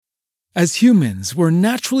As humans, we're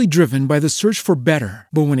naturally driven by the search for better.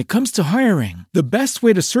 But when it comes to hiring, the best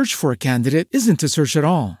way to search for a candidate isn't to search at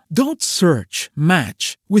all. Don't search,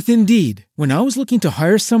 match with Indeed. When I was looking to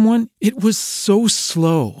hire someone, it was so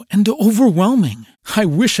slow and overwhelming. I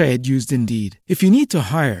wish I had used Indeed. If you need to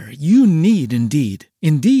hire, you need Indeed.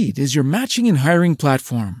 Indeed is your matching and hiring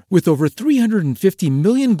platform with over 350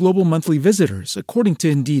 million global monthly visitors, according to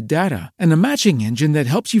Indeed data, and a matching engine that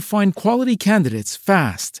helps you find quality candidates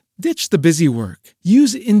fast. Ditch the busy work.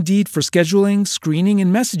 Use Indeed for scheduling, screening,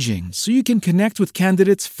 and messaging so you can connect with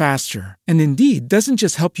candidates faster. And Indeed doesn't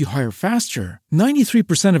just help you hire faster.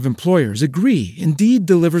 93% of employers agree Indeed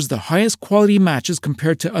delivers the highest quality matches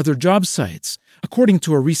compared to other job sites, according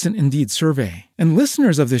to a recent Indeed survey. And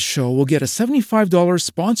listeners of this show will get a $75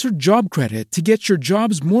 sponsored job credit to get your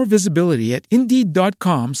jobs more visibility at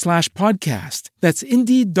Indeed.com/podcast. That's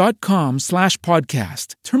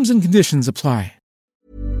Indeed.com/podcast. Terms and conditions apply.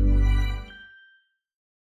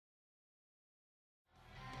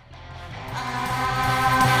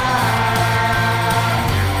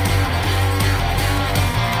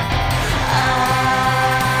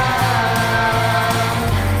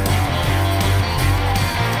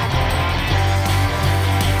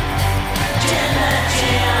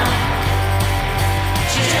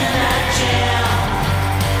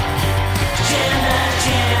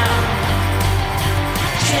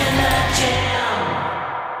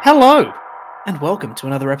 Hello, and welcome to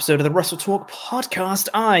another episode of the Wrestle Talk podcast.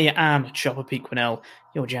 I am Chopper Pete Quinnell,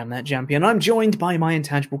 your Jam That Champion. I'm joined by my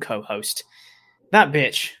intangible co-host, that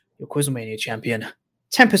bitch, your Quizlemania champion,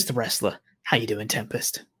 Tempest the Wrestler. How you doing,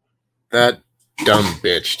 Tempest? That dumb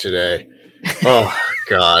bitch today. Oh,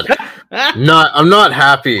 God. I'm not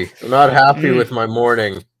happy. I'm not happy with my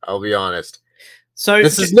morning, I'll be honest. So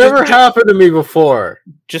this has never happened to me before.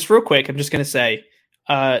 Just real quick, I'm just going to say,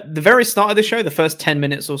 the very start of the show, the first 10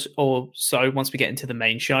 minutes or so, once we get into the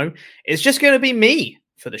main show, it's just going to be me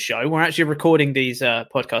for the show. We're actually recording these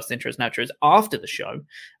podcast intros and outros after the show.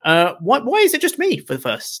 Why is it just me for the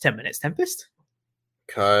first 10 minutes, Tempest?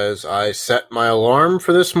 Because I set my alarm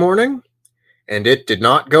for this morning, and it did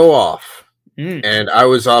not go off. And I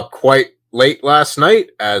was up quite late last night,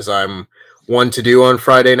 as I'm one to do on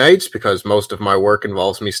Friday nights, because most of my work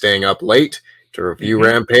involves me staying up late to review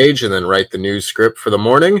Rampage and then write the news script for the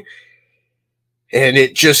morning. And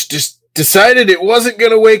it just decided it wasn't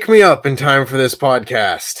going to wake me up in time for this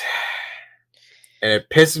podcast. And it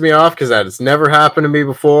pisses me off because that has never happened to me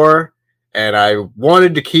before. And I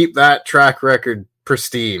wanted to keep that track record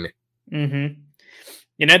pristine. You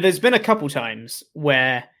know, there's been a couple times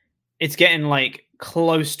where it's getting like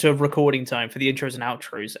close to recording time for the intros and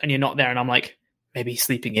outros, and you're not there, and I'm like, maybe he's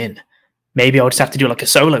sleeping in. Maybe I'll just have to do like a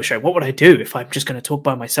solo show. What would I do if I'm just going to talk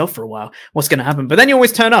by myself for a while? What's going to happen? But then you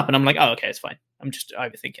always turn up and I'm like, oh, okay, it's fine. I'm just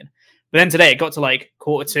overthinking. But then today it got to like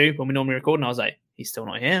 1:45 when we normally record, and I was like, he's still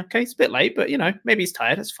not here. Okay, it's a bit late, but you know, maybe he's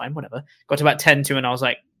tired. That's fine, whatever. Got to about 10:02 and I was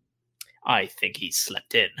like, I think he's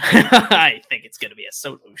slept in. I think it's going to be a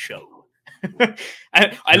solo show.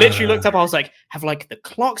 I literally looked up. I was like, have like the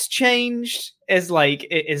clocks changed? Is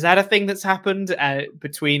that a thing that's happened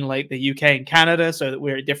between like the UK and Canada, so that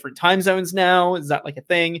we're at different time zones now? Is that like a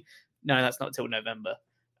thing? No, that's not till November.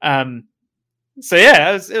 So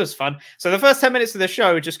yeah, it was fun. So the first 10 minutes of the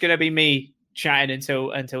show are just going to be me chatting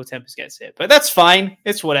until Tempest gets here, but that's fine.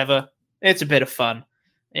 It's whatever. It's a bit of fun.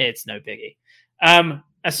 It's no biggie.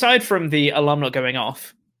 Aside from the alarm not going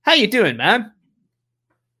off, how you doing, man?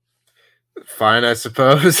 Fine, I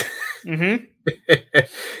suppose. You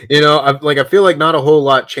know, I feel like not a whole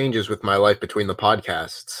lot changes with my life between the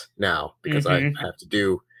podcasts now, because I have to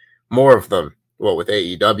do more of them, with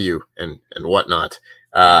AEW and whatnot.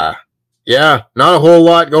 Yeah, not a whole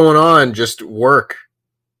lot going on, just work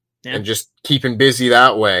and just keeping busy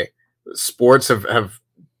that way. Sports have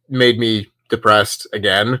made me depressed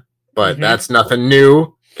again, but that's nothing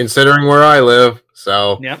new considering where I live.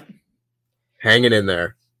 So hanging in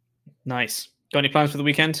there. Nice. Got any plans for the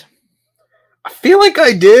weekend? I feel like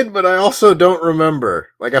I did, but I also don't remember.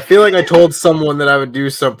 Like, I feel like I told someone that I would do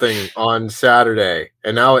something on Saturday,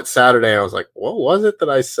 and now it's Saturday, and I was like, what was it that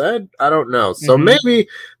I said? I don't know. So maybe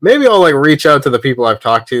I'll like reach out to the people I've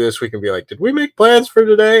talked to this week and be like, did we make plans for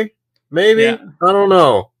today? Maybe. I don't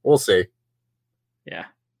know. We'll see. Yeah.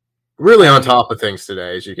 Really on top of things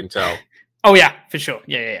today, as you can tell. Oh, yeah, for sure.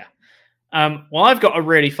 Yeah. Well, I've got a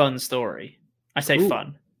really fun story. I say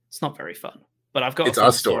fun. It's not very fun, but I've got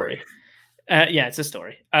a story. Yeah, it's a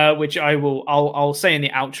story, which I'll say in the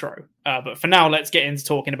outro. But for now, let's get into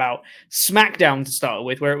talking about SmackDown to start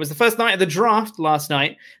with, where it was the first night of the draft last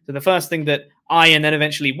night. So the first thing that I and then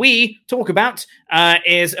eventually we talk about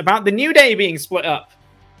is about the New Day being split up.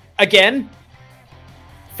 again,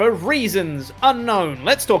 for reasons unknown.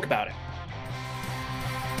 Let's talk about it.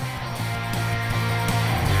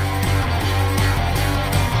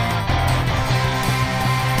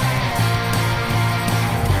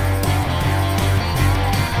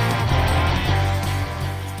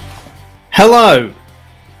 Hello,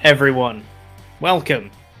 everyone.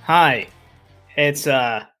 Welcome. Hi. It's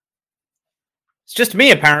just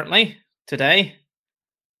me apparently today.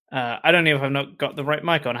 I don't know if I've not got the right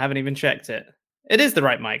mic on. I haven't even checked it. It is the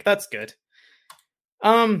right mic. That's good.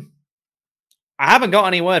 I haven't got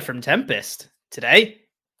any word from Tempest today.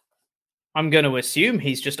 I'm going to assume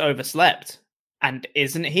he's just overslept and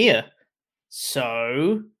isn't here.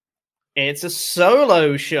 So it's a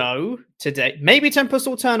solo show today. Maybe Tempest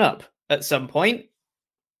will turn up at some point.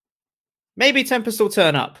 Maybe Tempest will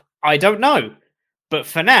turn up. I don't know. But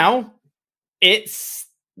for now, it's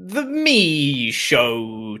the me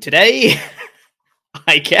show today.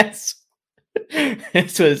 I guess.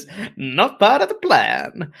 This was not part of the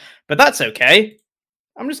plan. But that's okay.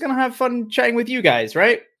 I'm just going to have fun chatting with you guys,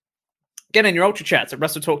 right? Get in your Ultra Chats at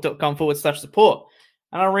WrestleTalk.com/support.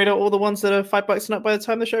 And I'll read out all the ones that are $5 and up by the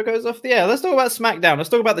time the show goes off the air. Let's talk about SmackDown. Let's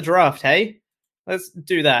talk about the draft, hey? Let's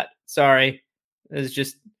do that. Sorry. It's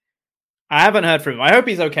just... I haven't heard from him. I hope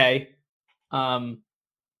he's okay.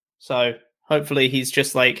 So hopefully he's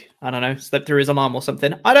just like, I don't know, slept through his alarm or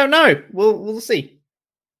something. I don't know. We'll see.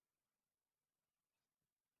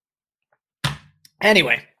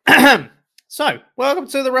 Anyway. So, welcome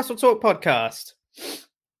to the Wrestle Talk podcast.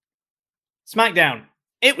 SmackDown.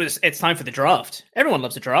 It's time for the draft. Everyone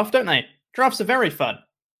loves a draft, don't they? Drafts are very fun.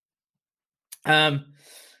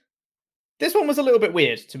 This one was a little bit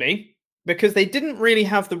weird to me because they didn't really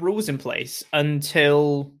have the rules in place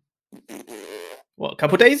until a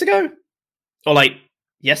couple days ago? Or like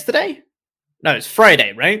yesterday? No, it's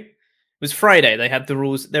Friday, right? It was Friday. They had the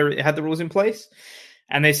rules. They had the rules in place,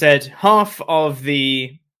 and they said half of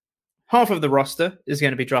the roster is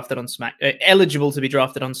going to be drafted on eligible to be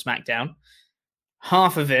drafted on SmackDown.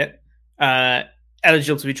 Half of it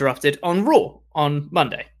eligible to be drafted on Raw on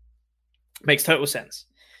Monday. Makes total sense.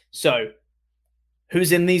 So,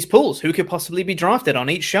 who's in these pools? Who could possibly be drafted on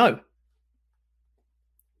each show?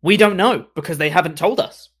 We don't know because they haven't told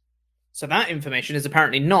us. So that information is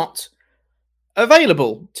apparently not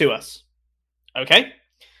available to us. Okay?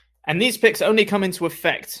 And these picks only come into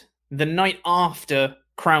effect the night after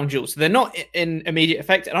Crown Jewel. So they're not in immediate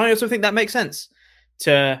effect. And I also think that makes sense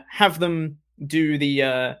to have them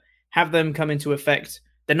have them come into effect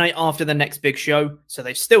the night after the next big show. So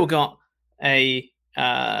they've still got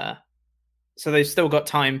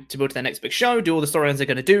time to build to their next big show, do all the storylines they're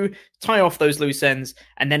going to do, tie off those loose ends,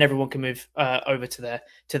 and then everyone can move over to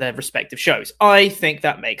their respective shows. I think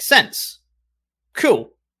that makes sense.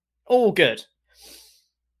 Cool. All good.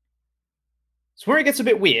 So where it gets a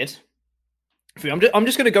bit weird, I'm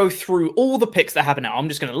just going to go through all the picks that happen now. I'm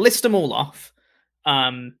just going to list them all off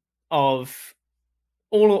of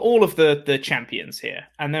all of the champions here,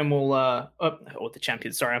 and then we'll or the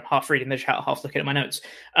champions. Sorry, I'm half reading the chat, half looking at my notes.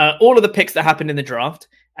 All of the picks that happened in the draft,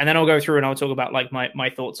 and then I'll go through and I'll talk about like my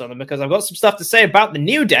thoughts on them because I've got some stuff to say about the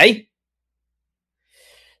New Day.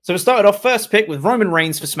 So we started off first pick with Roman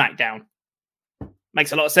Reigns for SmackDown.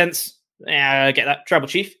 Makes a lot of sense. Yeah, get that, Tribal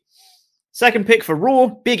Chief. Second pick for Raw,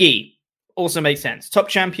 Big E. Also makes sense. Top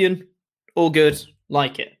champion, all good,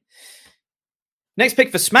 like it. Next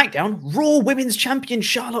pick for SmackDown, Raw Women's Champion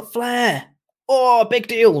Charlotte Flair. Oh, big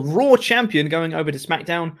deal. Raw champion going over to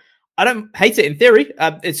SmackDown. I don't hate it in theory.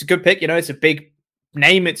 It's a good pick. You know, it's a big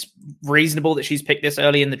name. It's reasonable that she's picked this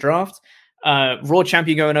early in the draft. Raw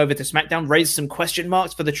champion going over to SmackDown raises some question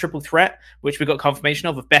marks for the triple threat, which we got confirmation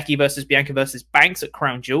of Becky versus Bianca versus Banks at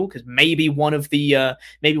Crown Jewel, because maybe one of the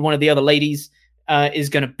other ladies is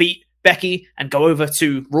going to beat Becky and go over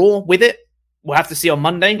to Raw with it. We'll have to see on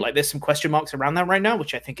Monday. Like, there's some question marks around that right now,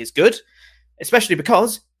 which I think is good, especially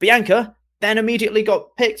because Bianca then immediately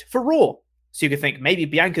got picked for Raw. So you could think maybe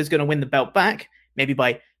Bianca's going to win the belt back, maybe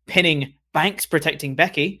by pinning Banks, protecting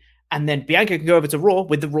Becky, and then Bianca can go over to Raw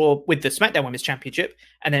with the SmackDown Women's Championship,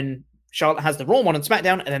 and then Charlotte has the Raw one on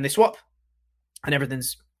SmackDown, and then they swap, and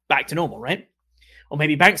everything's back to normal, right? Or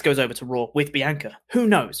maybe Banks goes over to Raw with Bianca. Who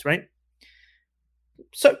knows, right?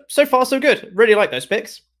 So far, so good. Really like those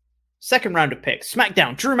picks. Second round of picks.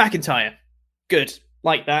 SmackDown, Drew McIntyre. Good.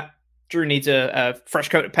 Like that. Drew needs a fresh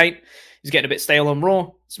coat of paint. He's getting a bit stale on Raw.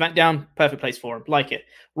 SmackDown, perfect place for him. Like it.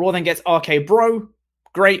 Raw then gets RK Bro.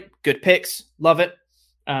 Great. Good picks. Love it.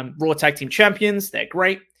 Raw Tag Team Champions. They're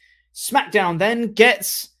great. SmackDown then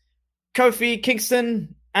gets Kofi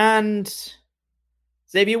Kingston and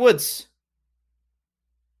Xavier Woods.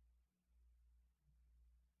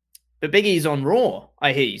 But Big E's on Raw,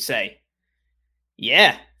 I hear you say.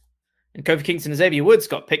 Yeah. And Kofi Kingston and Xavier Woods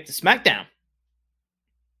got picked to SmackDown.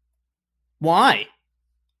 Why?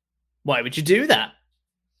 Why would you do that?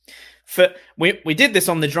 We did this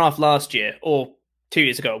on the draft last year, or 2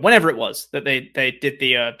 years ago, whenever it was that they did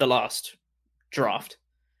the last draft.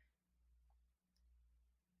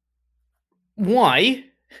 Why?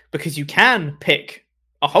 Because you can pick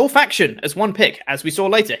a whole faction as one pick, as we saw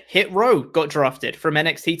later. Hit Row got drafted from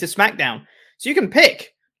NXT to SmackDown. So you can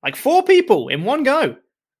pick like 4 people in one go.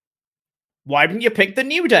 Why wouldn't you pick the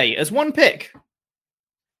New Day as one pick?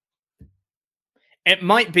 It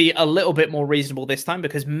might be a little bit more reasonable this time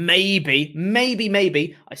because maybe,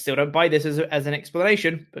 I still don't buy this as an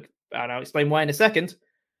explanation, but I'll explain why in a second.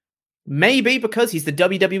 Maybe because he's the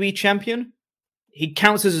WWE champion, he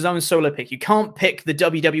counts as his own solo pick. You can't pick the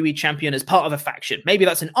WWE champion as part of a faction. Maybe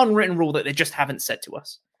that's an unwritten rule that they just haven't said to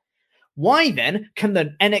us. Why then can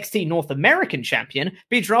the NXT North American champion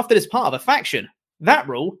be drafted as part of a faction? That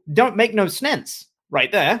rule don't make no sense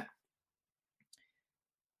right there.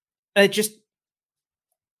 I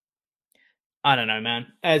don't know, man.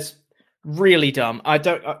 It's really dumb.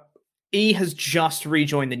 E has just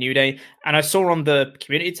rejoined the New Day, and I saw on the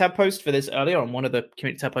community tab post for this earlier, on one of the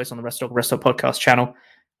community tab posts on the Rest Talk podcast channel,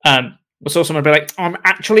 I saw someone be like,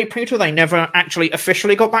 actually, Peter, they never actually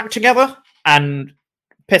officially got back together, and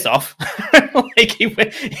piss off. Like he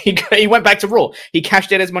went back to Raw. He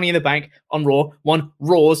cashed in his money in the bank on Raw, won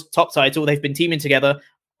Raw's top title. They've been teaming together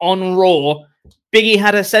on Raw. Big E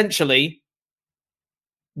had essentially,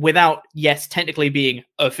 without, yes, technically being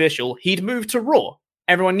official, he'd moved to Raw.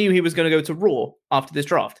 Everyone knew he was going to go to Raw after this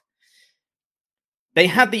draft. They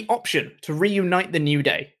had the option to reunite the New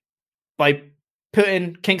Day by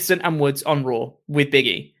putting Kingston and Woods on Raw with Big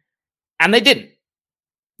E. And they didn't.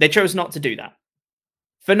 They chose not to do that.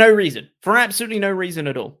 For no reason. For absolutely no reason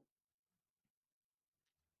at all.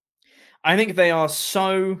 I think they are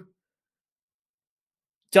so...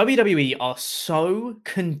 WWE are so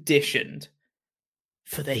conditioned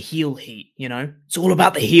for the heel heat, you know? It's all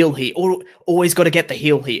about the heel heat. Always got to get the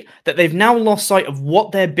heel heat. That they've now lost sight of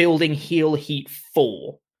what they're building heel heat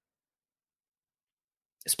for.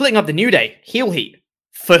 Splitting up the New Day. Heel heat.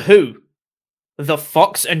 For who? The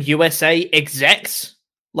Fox and USA execs?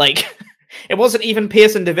 Like, it wasn't even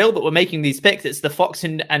Pierce and DeVille that were making these picks. It's the Fox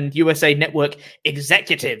and USA Network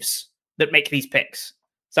executives that make these picks.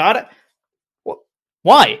 So I don't...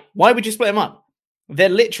 Why? Why would you split them up? They're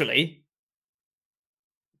literally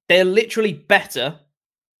better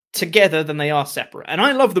together than they are separate. And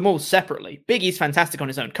I love them all separately. Big E's fantastic on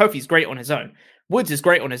his own. Kofi's great on his own. Woods is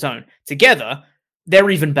great on his own. Together, they're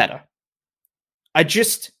even better. I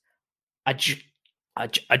just don't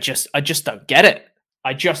get it.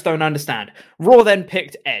 I just don't understand. Raw then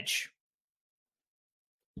picked Edge.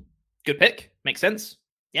 Good pick. Makes sense.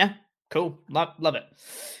 Yeah. Cool. Love it.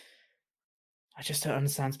 I just don't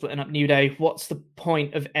understand splitting up New Day. What's the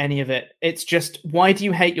point of any of it? It's just, why do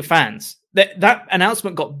you hate your fans? That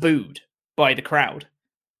announcement got booed by the crowd.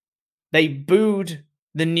 They booed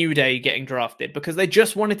the New Day getting drafted because they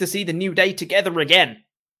just wanted to see the New Day together again.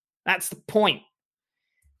 That's the point.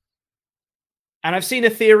 And I've seen a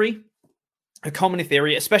common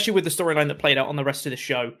theory, especially with the storyline that played out on the rest of the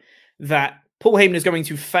show, that Paul Heyman is going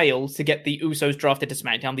to fail to get the Usos drafted to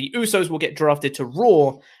SmackDown. The Usos will get drafted to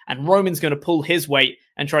Raw, and Roman's going to pull his weight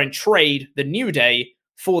and try and trade the New Day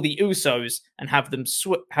for the Usos and have them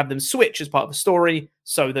switch as part of the story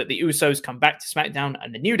so that the Usos come back to SmackDown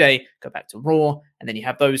and the New Day go back to Raw, and then you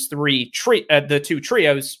have those the two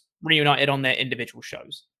trios reunited on their individual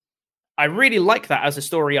shows. I really like that as a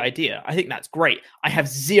story idea. I think that's great. I have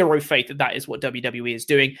zero faith that that is what WWE is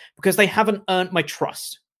doing because they haven't earned my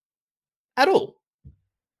trust. At all.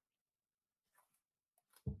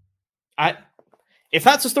 If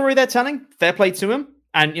that's a story they're telling, fair play to them.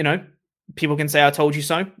 And, you know, people can say, I told you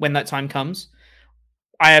so when that time comes.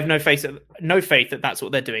 I have no faith that that's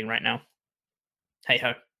what they're doing right now. Hey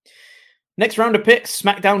ho. Next round of picks,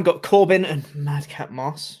 SmackDown got Corbin and Madcap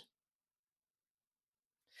Moss.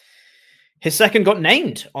 His second got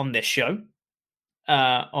named on this show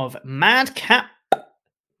of Madcap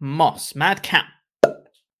Moss. Madcap.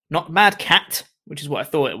 Not Mad Cat, which is what I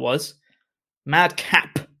thought it was.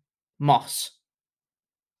 Madcap Moss.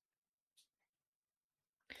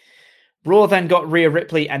 Raw then got Rhea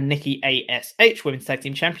Ripley and Nikki ASH, Women's Tag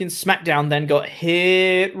Team Champions. SmackDown then got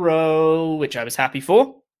Hit Row, which I was happy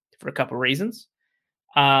for a couple of reasons.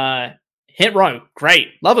 Hit Row, great.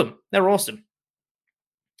 Love them. They're awesome.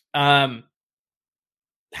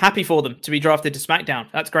 Happy for them to be drafted to SmackDown.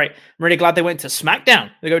 That's great. I'm really glad they went to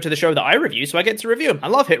SmackDown. They go to the show that I review, so I get to review them. I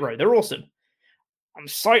love Hit Row. They're awesome. I'm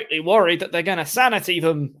slightly worried that they're going to sanity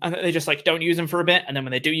them and that they just like don't use them for a bit. And then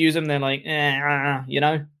when they do use them, they're like, you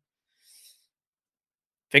know.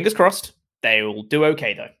 Fingers crossed. They will do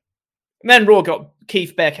okay, though. And then Raw got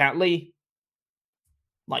Keith Bearcat Lee.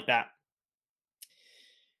 Like that.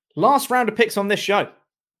 Last round of picks on this show.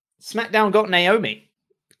 SmackDown got Naomi.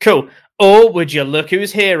 Cool. Oh, would you look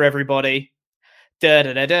who's here, everybody?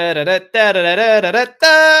 It's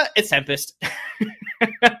Tempest.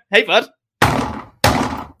 Hey, bud.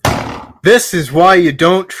 This is why you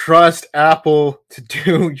don't trust Apple to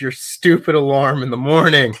do your stupid alarm in the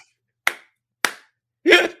morning.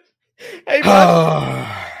 Hey,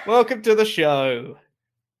 bud. Welcome to the show.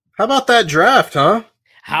 How about that draft, huh?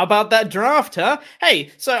 How about that draft, huh?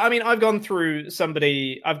 Hey, so, I mean, I've gone through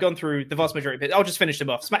the vast majority of it. I'll just finish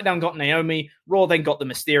them off. SmackDown got Naomi, Raw then got the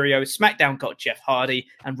Mysterio, SmackDown got Jeff Hardy,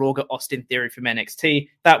 and Raw got Austin Theory from NXT.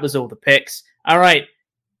 That was all the picks. All right,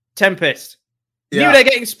 Tempest. Yeah. New Day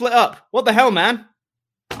getting split up. What the hell, man?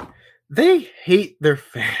 They hate their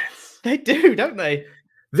fans. They do, don't they?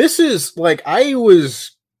 This is, like, I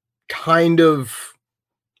was kind of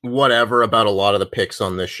whatever about a lot of the picks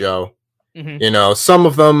on this show. Mm-hmm. You know, some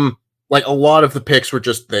of them, like a lot of the picks were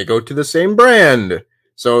just, they go to the same brand.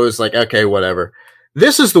 So it was like, okay, whatever.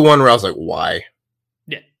 This is the one where I was like, why?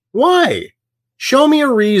 Yeah. Why? Show me a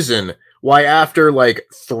reason why after like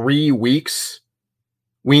 3 weeks,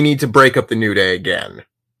 we need to break up the New Day again.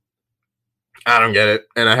 I don't get it.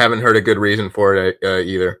 And I haven't heard a good reason for it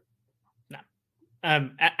either. No.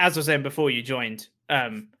 As I was saying before you joined,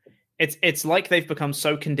 it's like they've become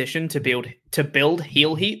so conditioned to build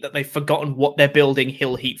heel heat that they've forgotten what they're building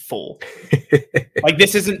heel heat for. Like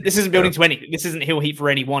this isn't building to anything. This isn't heel heat for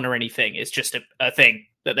anyone or anything. It's just a thing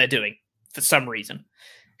that they're doing for some reason.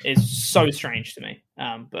 It's so strange to me.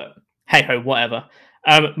 But hey ho, whatever.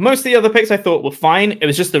 Most of the other picks I thought were fine. It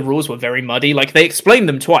was just the rules were very muddy. Like they explained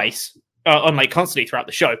them twice. On like constantly throughout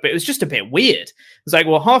the show, but it was just a bit weird. It's like,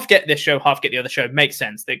 well, half get this show, half get the other show. Makes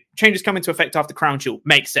sense. The changes come into effect after Crown Jewel.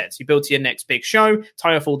 Makes sense. You build to your next big show,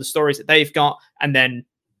 tie off all the stories that they've got, and then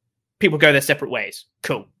people go their separate ways.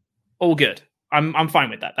 Cool. All good. I'm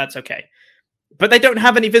fine with that. That's okay. But they don't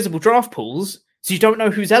have any visible draft pools, so you don't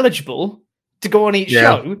know who's eligible to go on each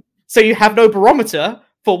show. So you have no barometer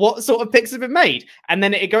for what sort of picks have been made. And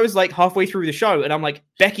then it goes like halfway through the show, and I'm like,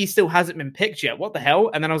 Becky still hasn't been picked yet. What the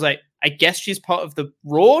hell? And then I was like, I guess she's part of the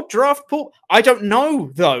Raw draft pool. I don't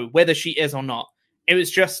know, though, whether she is or not. It's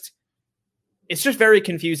just very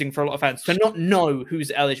confusing for a lot of fans to not know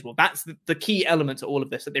who's eligible. That's the key element to all of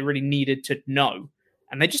this that they really needed to know.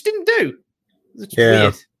 And they just didn't do. It's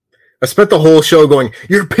weird. I spent the whole show going,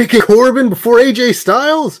 you're picking Corbin before AJ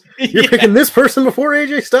Styles? You're picking this person before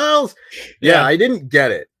AJ Styles? Yeah, I didn't get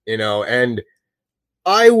it, you know, and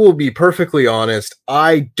I will be perfectly honest,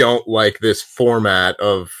 I don't like this format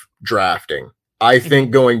of drafting. I think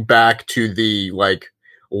going back to the, like,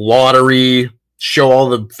 lottery, show all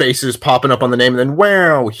the faces popping up on the name, and then,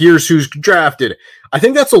 wow, here's who's drafted. I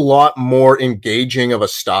think that's a lot more engaging of a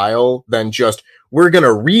style than just, we're going to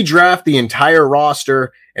redraft the entire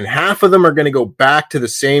roster, and half of them are going to go back to the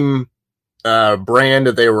same brand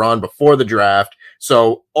that they were on before the draft.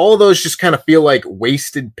 So all of those just kind of feel like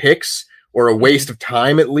wasted picks or a waste of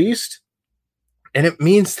time at least. And it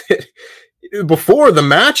means that before the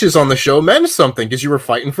matches on the show meant something because you were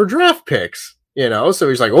fighting for draft picks, you know? So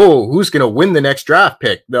he's like, oh, who's going to win the next draft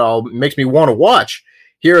pick? That makes me want to watch.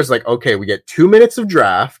 Here it's like, okay, we get 2 minutes of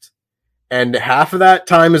draft and half of that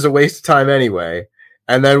time is a waste of time anyway.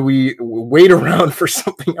 And then we wait around for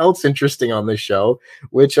something else interesting on this show,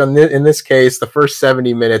 which in this case, the first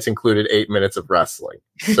 70 minutes included 8 minutes of wrestling.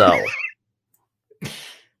 So,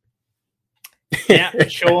 yeah,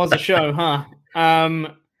 it sure was a show, huh?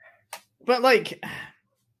 But like,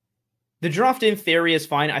 the draft in theory is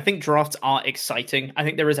fine. I think drafts are exciting. I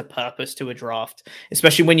think there is a purpose to a draft,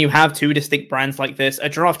 especially when you have two distinct brands like this. A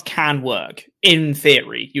draft can work in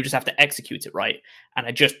theory. You just have to execute it right. And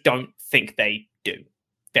I just don't think they do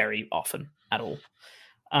very often at all.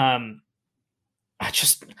 I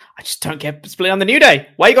just don't get split on the New Day.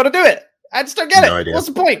 Why you got to do it? I just don't get it. Idea. What's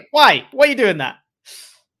the point? Why are you doing that?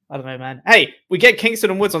 I don't know, man. Hey, we get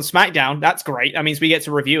Kingston and Woods on SmackDown. That's great. That means we get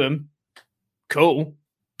to review him. Cool.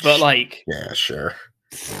 But like, yeah, sure.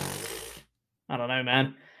 I don't know,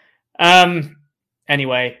 man.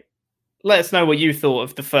 Anyway, let us know what you thought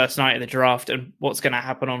of the first night of the draft and what's going to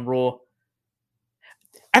happen on Raw.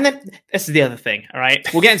 And then this is the other thing, all right?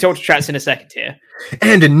 We'll get into Ultra Chats in a second here.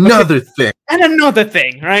 And another thing. And another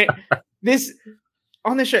thing, right? This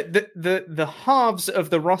on the show, the halves of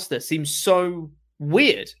the roster seem so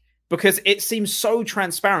weird because it seems so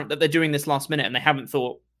transparent that they're doing this last minute and they haven't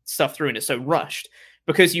thought, stuff through and it's so rushed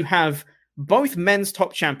because you have both men's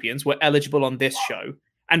top champions were eligible on this show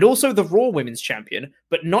and also the Raw Women's Champion,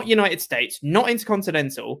 but not United States, not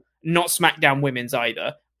Intercontinental, not SmackDown Women's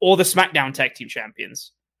either, or the SmackDown Tag Team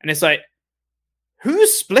Champions. And it's like,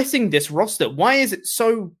 who's splitting this roster? Why is it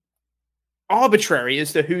so arbitrary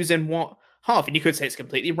as to who's in what half? And you could say it's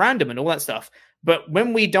completely random and all that stuff. But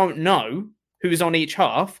when we don't know who's on each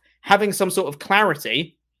half, having some sort of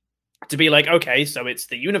clarity to be like, okay, so it's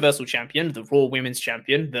the Universal Champion, the Raw Women's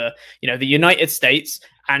Champion, the United States,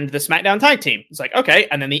 and the SmackDown Tag Team. It's like, okay,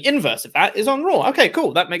 and then the inverse of that is on Raw. Okay,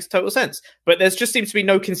 cool, that makes total sense. But there just seems to be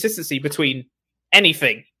no consistency between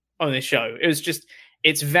anything on this show.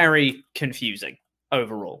 It's very confusing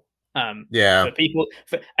overall. For people,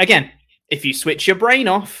 again, if you switch your brain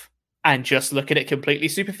off and just look at it completely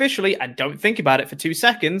superficially and don't think about it for 2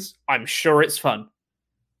 seconds, I'm sure it's fun.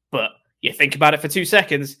 But you think about it for 2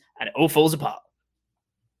 seconds and it all falls apart.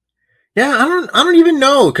 Yeah, I don't even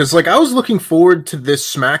know, because like I was looking forward to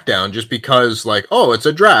this SmackDown just because like, oh, it's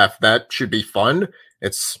a draft. That should be fun.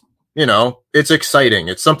 It's, it's exciting.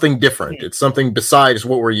 It's something different. It's something besides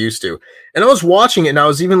what we're used to. And I was watching it and I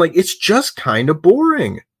was even like, it's just kind of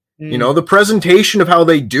boring. The presentation of how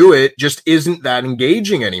they do it just isn't that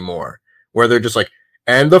engaging anymore, where they're just like,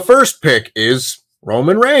 and the first pick is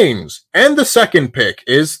Roman Reigns, and the second pick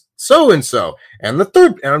is so-and-so, and the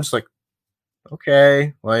third, and I'm just like,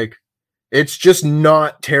 okay, like, it's just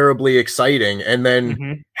not terribly exciting, and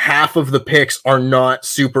then half of the picks are not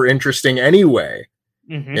super interesting anyway,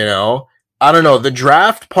 I don't know, the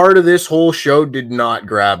draft part of this whole show did not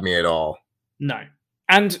grab me at all. No,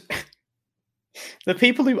 and the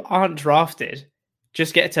people who aren't drafted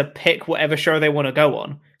just get to pick whatever show they want to go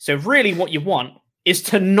on, so really what you want is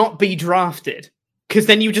to not be drafted, because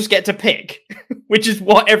then you just get to pick, which is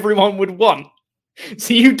what everyone would want.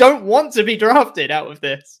 So you don't want to be drafted out of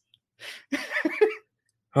this.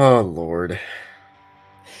 Oh, Lord.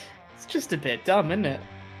 It's just a bit dumb, isn't it?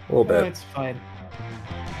 A little bit. It's fine.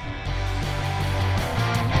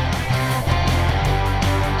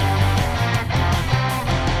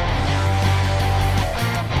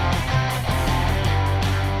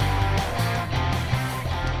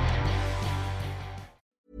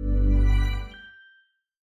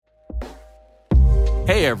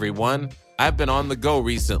 Hey everyone, I've been on the go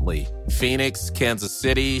recently. Phoenix, Kansas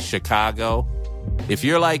City, Chicago. If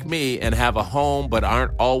you're like me and have a home but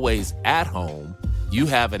aren't always at home, you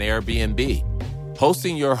have an Airbnb.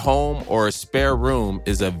 Hosting your home or a spare room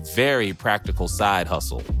is a very practical side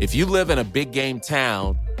hustle. If you live in a big game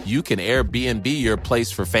town, you can Airbnb your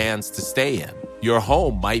place for fans to stay in. Your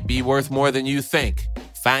home might be worth more than you think.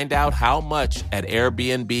 Find out how much at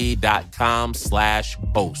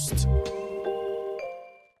airbnb.com/host.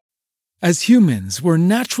 As humans, we're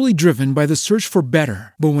naturally driven by the search for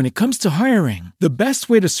better. But when it comes to hiring, the best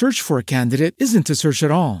way to search for a candidate isn't to search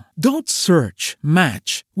at all. Don't search,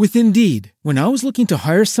 match with Indeed. When I was looking to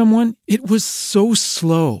hire someone, it was so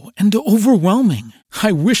slow and overwhelming.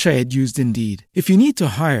 I wish I had used Indeed. If you need to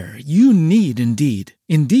hire, you need Indeed.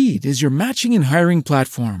 Indeed is your matching and hiring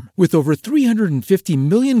platform with over 350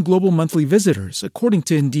 million global monthly visitors, according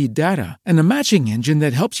to Indeed data, and a matching engine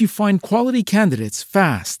that helps you find quality candidates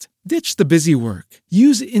fast. Ditch the busy work.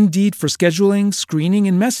 Use Indeed for scheduling, screening,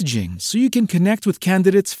 and messaging so you can connect with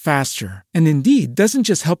candidates faster. And Indeed doesn't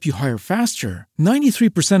just help you hire faster.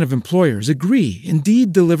 93% of employers agree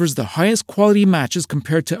Indeed delivers the highest quality matches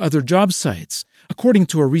compared to other job sites, according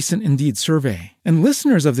to a recent Indeed survey. And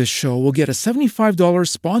listeners of this show will get a $75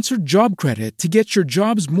 sponsored job credit to get your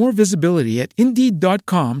jobs more visibility at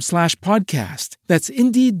Indeed.com/podcast. That's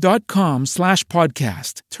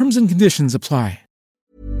Indeed.com/podcast. Terms and conditions apply.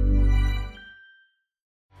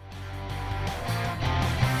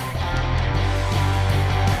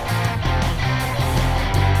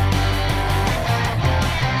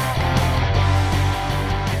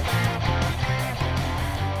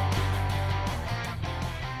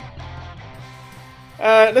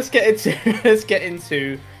 Let's get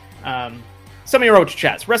into some of your Ultra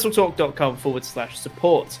Chats.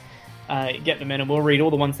 WrestleTalk.com/support. Get them in and we'll read all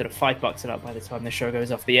the ones that are $5 and up by the time the show goes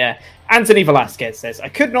off the air. Anthony Velasquez says, I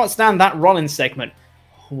could not stand that Rollins segment.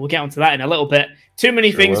 We'll get onto that in a little bit. Too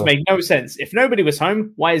many things make no sense. If nobody was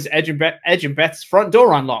home, why is Edge and Beth's front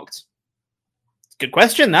door unlocked? Good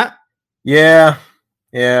question, that. Yeah.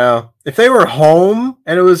 If they were home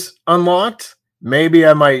and it was unlocked, maybe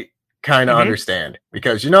I might kind of understand,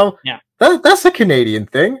 because that's a Canadian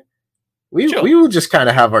thing. We will just kind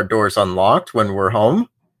of have our doors unlocked when we're home,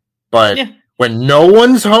 but when no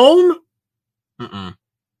one's home,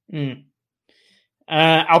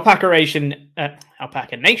 Alpaca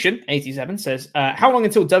Nation 87 says, how long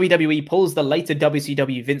until WWE pulls the later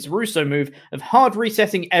WCW Vince Russo move of hard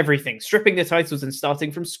resetting everything, stripping the titles and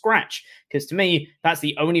starting from scratch? Because to me, that's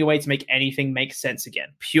the only way to make anything make sense again.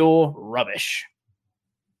 Pure rubbish.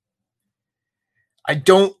 I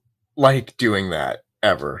don't like doing that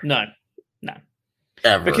ever. No.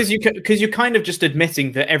 Ever. Because you're kind of just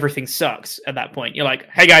admitting that everything sucks at that point. You're like,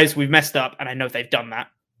 hey guys, we've messed up, and I know they've done that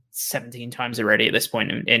 17 times already at this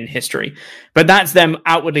point in history. But that's them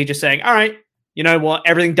outwardly just saying, all right, you know what?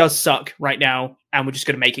 Everything does suck right now, and we're just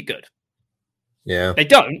going to make it good. Yeah. They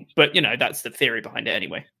don't, but, that's the theory behind it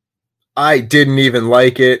anyway. I didn't even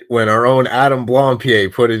like it when our own Adam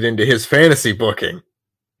Blampied put it into his fantasy booking.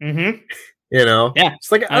 Mm-hmm. Yeah.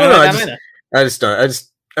 It's like, I don't know.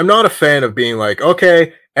 I'm not a fan of being like,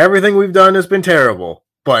 okay, everything we've done has been terrible,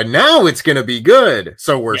 but now it's going to be good.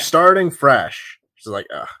 So we're starting fresh. It's like,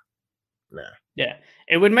 nah. Yeah.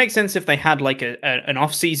 It would make sense if they had like an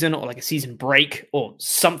off season or like a season break or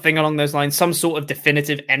something along those lines, some sort of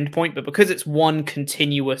definitive endpoint. But because it's one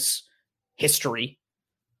continuous history,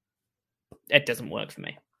 it doesn't work for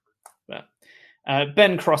me. But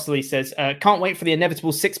Ben Crossley says, can't wait for the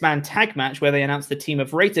inevitable 6-man tag match where they announce the team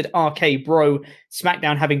of Rated RK Bro,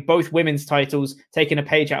 SmackDown having both women's titles, taking a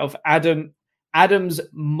page out of Adam's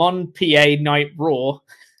Montpellier Night Raw.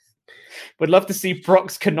 Would love to see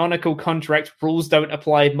Brock's canonical contract, rules don't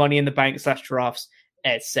apply, Money in the Bank / drafts,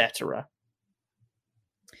 etc.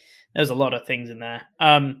 There's a lot of things in there.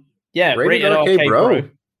 Rated RK Bro.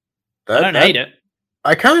 I don't hate it.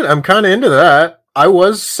 I'm kind of into that. I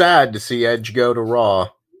was sad to see Edge go to Raw,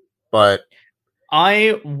 but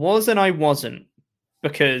I was and I wasn't,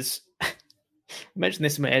 because I mentioned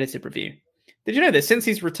this in my edited review. Did you know that since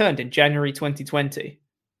he's returned in January 2020,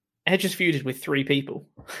 Edge has feuded with 3 people?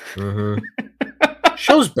 Mm-hmm.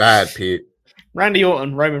 Show's bad, Pete. Randy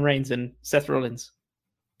Orton, Roman Reigns, and Seth Rollins.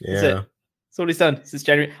 Yeah. That's all he's done since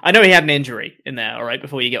January. I know he had an injury in there, all right,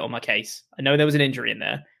 before you get on my case. I know there was an injury in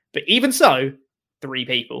there. But even so, 3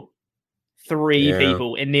 people. 3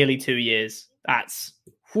 people in nearly 2 years. That's...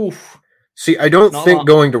 Woof. See, I don't think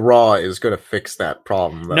going to Raw is going to fix that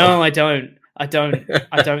problem, though. No, I don't. I don't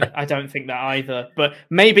think that either. But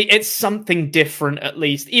maybe it's something different, at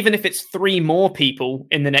least. Even if it's 3 more people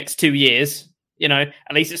in the next 2 years, at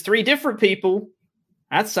least it's 3 different people.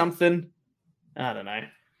 That's something. I don't know.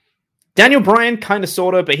 Daniel Bryan, kind of,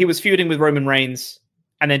 sort of, but he was feuding with Roman Reigns,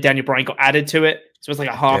 and then Daniel Bryan got added to it. So it was like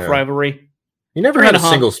a half rivalry. You never had a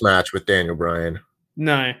singles match with Daniel Bryan.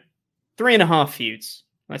 No. 3.5 feuds,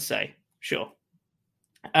 let's say. Sure.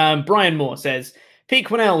 Brian Moore says, Pete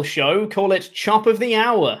Quinnell show, call it Chop of the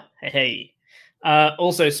Hour. Hey.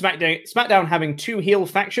 Also, SmackDown having 2 heel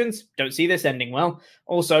factions. Don't see this ending well.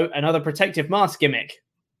 Also, another protective mask gimmick.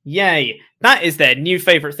 Yay. That is their new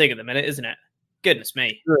favorite thing at the minute, isn't it? Goodness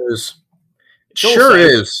me. Sure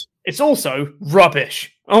is. It's also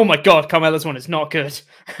rubbish. Oh my god, Carmella's one is not good.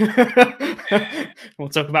 We'll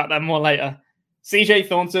talk about that more later. CJ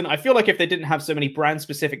Thornton, I feel like if they didn't have so many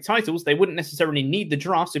brand-specific titles, they wouldn't necessarily need the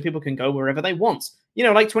draft so people can go wherever they want.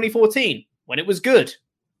 Like 2014, when it was good.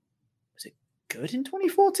 Was it good in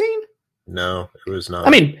 2014? No, it was not. I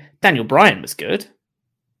mean, Daniel Bryan was good.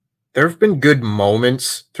 There have been good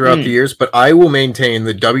moments throughout the years, but I will maintain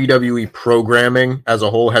the WWE programming as a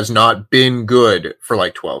whole has not been good for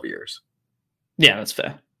like 12 years. Yeah, that's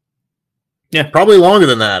fair. Yeah. Probably longer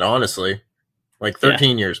than that, honestly. Like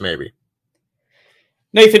 13 years, maybe.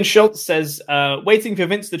 Nathan Schultz says, waiting for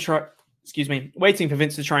Vince to try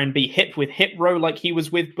and be hip with Hit Row like he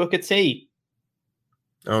was with Booker T.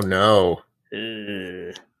 Oh, no.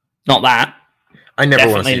 Not that. I never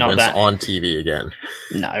want to see Vince on TV again.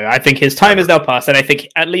 No, I think his time has now passed, and I think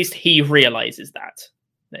at least he realizes that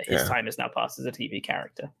his time has now passed as a TV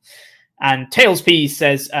character. And Tails P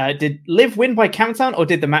says, did Liv win by countdown, or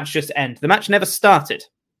did the match just end? The match never started.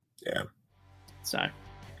 Yeah. So,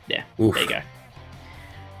 yeah, Oof. There you go.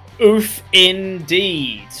 Oof,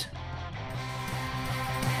 indeed.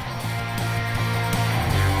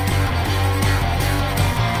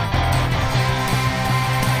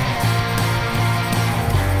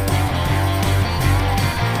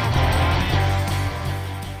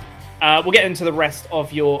 We'll get into the rest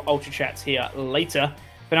of your Ultra Chats here later.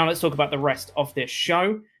 But now let's talk about the rest of this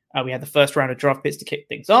show. We had the first round of draft picks to kick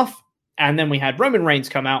things off. And then we had Roman Reigns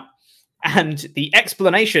come out. And the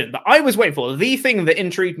explanation that I was waiting for, the thing that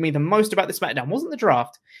intrigued me the most about the SmackDown wasn't the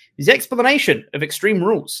draft. It was the explanation of Extreme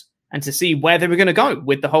Rules. And to see where they were going to go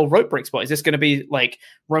with the whole rope break spot. Is this going to be like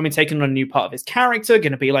Roman taking on a new part of his character?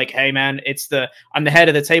 Going to be like, hey man, I'm the head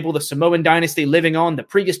of the table, the Samoan dynasty living on, the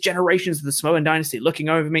previous generations of the Samoan dynasty looking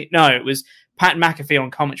over me. No, it was Pat McAfee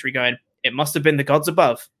on commentary going, "It must have been the gods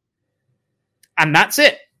above." And that's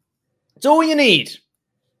it. It's all you need.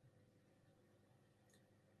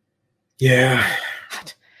 Yeah.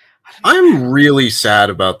 I'm really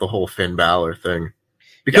sad about the whole Finn Balor thing.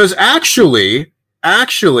 Because actually,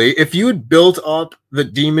 if you had built up the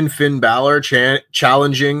Demon Finn Balor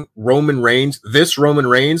challenging Roman Reigns, this Roman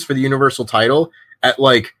Reigns for the Universal title at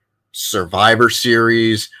like Survivor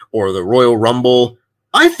Series or the Royal Rumble,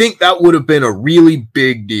 I think that would have been a really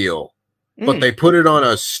big deal. But they put it on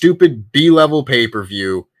a stupid B-level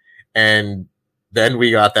pay-per-view, and then we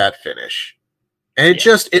got that finish. And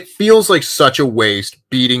it feels like such a waste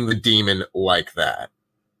beating the Demon like that.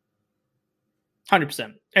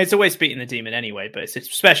 100%. It's a waste beating the Demon anyway, but it's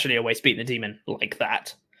especially a waste beating the Demon like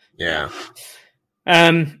that. Yeah.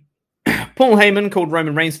 Paul Heyman called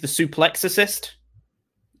Roman Reigns the Suplexorcist.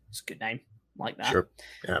 It's a good name. Like that. Sure.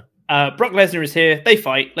 Yeah. Brock Lesnar is here. They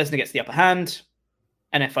fight. Lesnar gets the upper hand.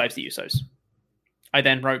 And F5's the Usos. I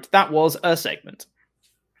then wrote, that was a segment.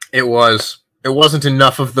 It was. It wasn't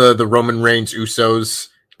enough of the Roman Reigns Usos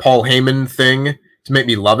Paul Heyman thing to make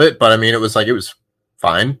me love it, but I mean, it was fine.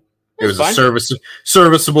 It was fine. A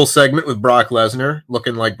serviceable segment with Brock Lesnar,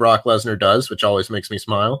 looking like Brock Lesnar does, which always makes me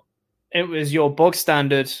smile. It was your bog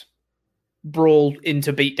standard brawl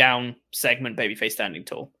into beatdown segment, babyface standing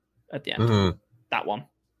tall at the end. Mm-hmm. That one.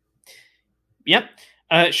 Yep.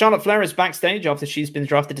 Charlotte Flair is backstage after she's been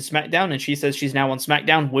drafted to SmackDown, and she says she's now on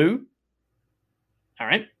SmackDown. Woo. All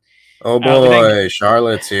right. Oh boy,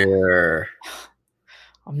 Charlotte's here.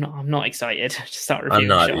 I'm not excited to start reviewing. I'm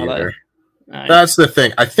not Charlotte. either. That's the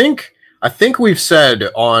thing. I think we've said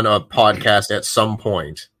on a podcast at some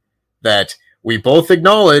point that we both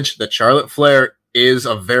acknowledge that Charlotte Flair is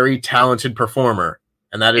a very talented performer,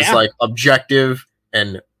 and that is like objective,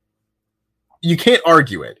 and you can't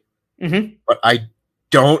argue it. Mm-hmm. But I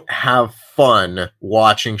don't have fun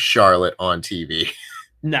watching Charlotte on TV.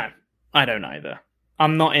 No, I don't either.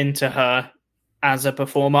 I'm not into her as a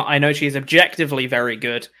performer. I know she's objectively very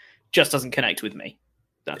good, just doesn't connect with me.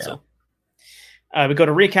 That's all. We got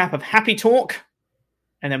a recap of Happy Talk,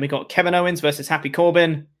 and then we got Kevin Owens versus Happy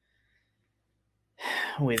Corbin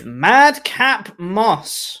with Madcap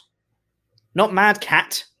Moss. Not Mad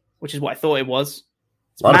Cat, which is what I thought it was.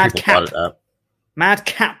 It's a lot of people thought it up.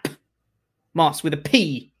 Madcap Moss with a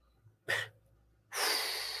P.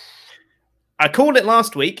 I called it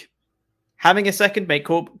last week. Having a second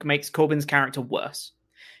makes Corbin's character worse.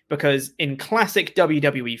 Because in classic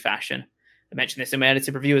WWE fashion, I mentioned this in my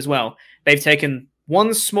edited review as well, they've taken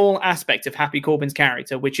one small aspect of Happy Corbin's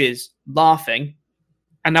character, which is laughing,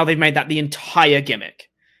 and now they've made that the entire gimmick.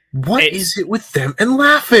 What is it with them and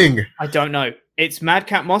laughing? I don't know. It's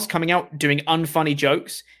Madcap Moss coming out, doing unfunny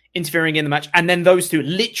jokes, interfering in the match, and then those two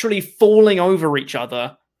literally falling over each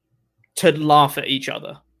other to laugh at each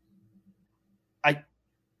other.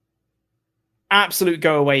 Absolute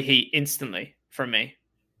go away heat instantly from me.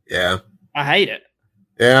 Yeah. I hate it.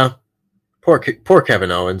 Yeah. Poor Kevin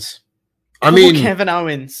Owens. Poor Kevin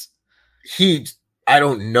Owens. I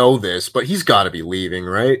don't know this, but he's got to be leaving,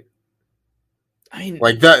 right? I mean,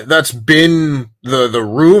 like that's been the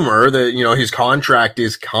rumor that, his contract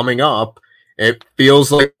is coming up. It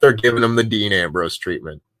feels like they're giving him the Dean Ambrose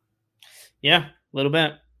treatment. Yeah, a little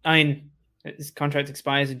bit. I mean, his contract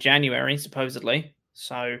expires in January, supposedly.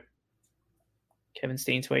 So Kevin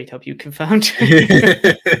Steen's wait, help you confirmed.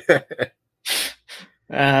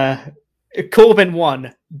 Corbin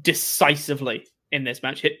won decisively in this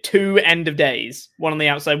match. Hit 2 end of days, one on the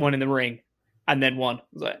outside, one in the ring, and then won. I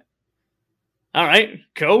was like, all right,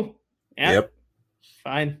 cool. Yeah, yep.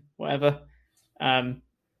 Fine, whatever.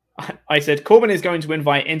 I said Corbin is going to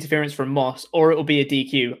invite interference from Moss, or it will be a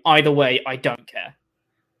DQ. Either way, I don't care.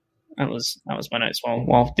 That was my notes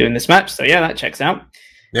while doing this match. So yeah, that checks out.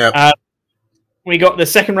 Yeah. We got the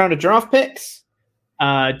second round of draft picks.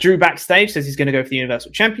 Drew backstage says he's going to go for the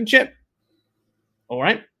Universal Championship. All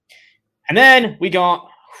right. And then we got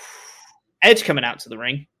Edge coming out to the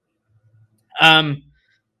ring.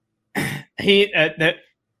 He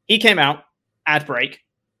came out, ad break,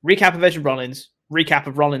 recap of Edge and Rollins, recap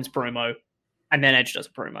of Rollins promo, and then Edge does a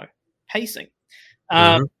promo. Pacing.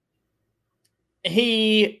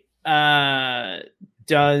 He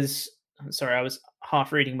does... I'm sorry, I was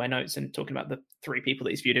half reading my notes and talking about the 3 people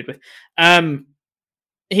that he's feuded with.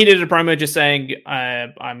 He did a promo just saying,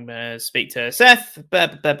 I'm going to speak to Seth.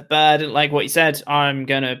 I didn't like what he said. I'm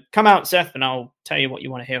going to come out, Seth, and I'll tell you what you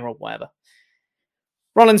want to hear or whatever.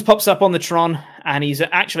 Rollins pops up on the Tron, and he's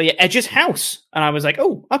actually at Edge's house. And I was like,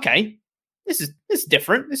 oh, okay. This is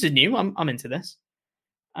different. This is new. I'm into this.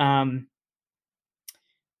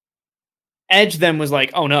 Edge then was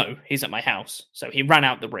like, oh no, he's at my house. So he ran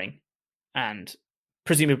out the ring and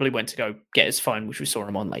presumably went to go get his phone, which we saw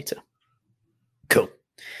him on later. Cool.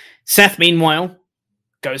 Seth, meanwhile,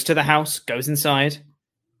 goes to the house, goes inside,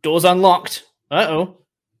 door's unlocked. Uh-oh.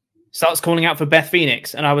 Starts calling out for Beth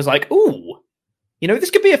Phoenix. And I was like, ooh, you know,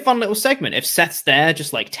 this could be a fun little segment if Seth's there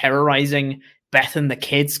just like terrorizing Beth and the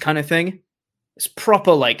kids kind of thing. It's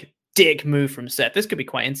proper like dick move from Seth. This could be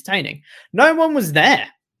quite entertaining. No one was there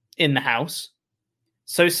in the house.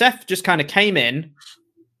 So Seth just kind of came in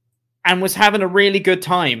and was having a really good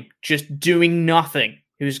time just doing nothing.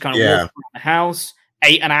 He was kind of walking around the house,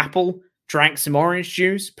 ate an apple, drank some orange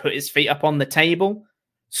juice, put his feet up on the table,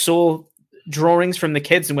 saw drawings from the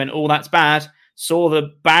kids and went, oh, that's bad. Saw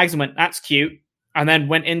the bags and went, that's cute. And then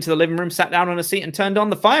went into the living room, sat down on a seat and turned on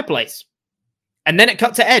the fireplace. And then it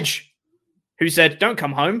cut to Edge, who said, don't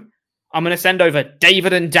come home. I'm going to send over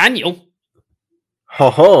David and Daniel.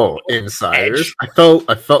 Ho, insiders. Edge.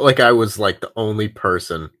 I felt like I was like the only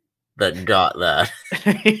person that got that.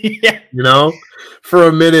 Yeah. You know? For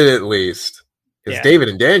a minute at least. Because David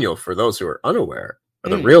and Daniel, for those who are unaware, are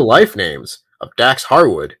the real life names of Dax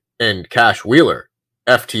Harwood and Cash Wheeler,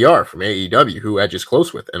 FTR from AEW, who Edge is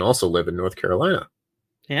close with, and also live in North Carolina.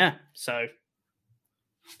 Yeah, so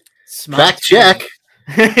smart. Fact check.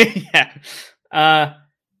 Yeah.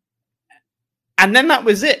 And then that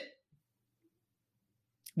was it.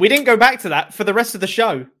 We didn't go back to that for the rest of the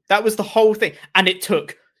show. That was the whole thing. And it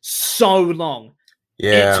took so long.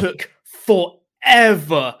 Yeah. It took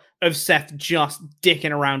forever of Seth just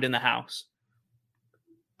dicking around in the house.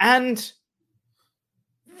 And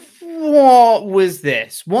what was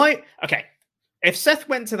this? Why? Okay. If Seth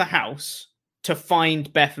went to the house to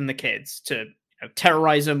find Beth and the kids, to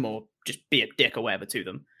terrorize them or just be a dick or whatever to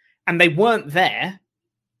them, and they weren't there,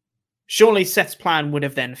 surely Seth's plan would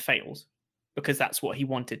have then failed because that's what he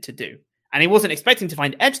wanted to do. And he wasn't expecting to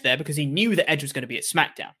find Edge there because he knew that Edge was going to be at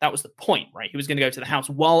SmackDown. That was the point, right? He was going to go to the house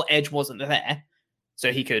while Edge wasn't there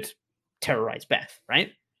so he could terrorize Beth,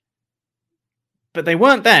 right? But they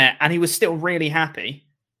weren't there and he was still really happy.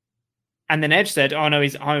 And then Edge said, oh no,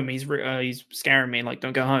 he's at home. He's scaring me. Like,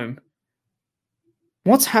 don't go home.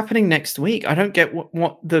 What's happening next week? I don't get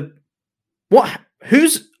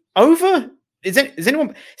who's over? Is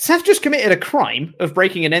anyone? Seth just committed a crime of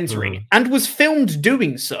breaking and entering and was filmed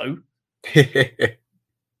doing so. This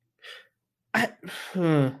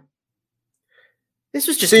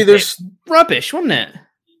was just rubbish, wasn't it?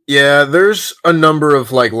 Yeah, there's a number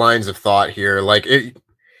of like lines of thought here. Like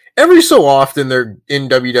every so often they're in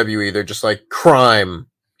WWE, they're just like crime.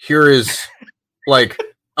 Here is like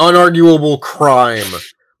unarguable crime,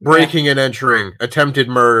 breaking and entering, attempted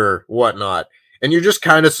murder, whatnot. And you're just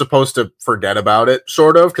kind of supposed to forget about it,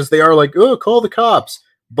 sort of, because they are like, oh, call the cops.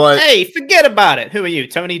 But hey, forget about it. Who are you,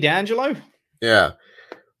 Tony D'Angelo? Yeah.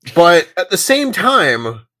 But at the same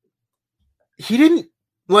time, he didn't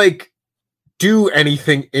like do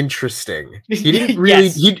anything interesting. He didn't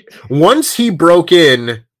really once he broke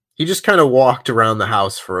in, he just kind of walked around the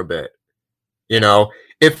house for a bit. You know,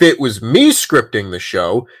 if it was me scripting the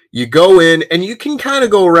show, you go in and you can kind of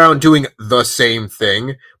go around doing the same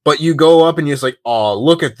thing, but you go up and you're just like, oh,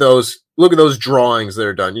 look at those drawings that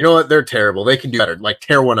are done. You know what? They're terrible. They can do better. Like,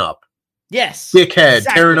 tear one up. Yes. Dickhead,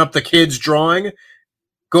 exactly. Tearing up the kid's drawing.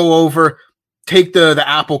 Go over, take the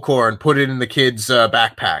apple core and put it in the kid's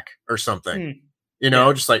backpack or something. You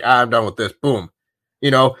know, just like, I'm done with this. Boom.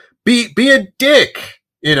 You know, be a dick.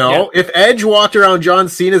 You know, if Edge walked around John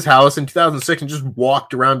Cena's house in 2006 and just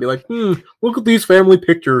walked around and be like, look at these family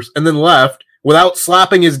pictures, and then left without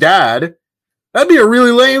slapping his dad, that'd be a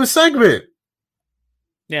really lame segment.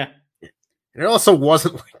 Yeah. And it also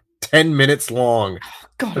wasn't like 10 minutes long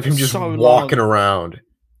of him just so walking around.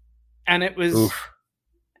 And it was... Oof.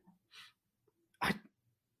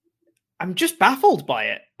 I'm just baffled by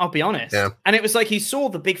it, I'll be honest. Yeah. And it was like he saw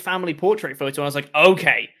the big family portrait photo and I was like,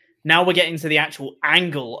 okay, now we're getting to the actual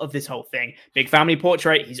angle of this whole thing. Big family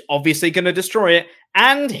portrait, he's obviously going to destroy it.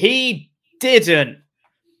 And he didn't.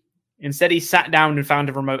 Instead, he sat down and found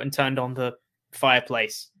a remote and turned on the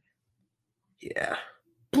fireplace. Yeah.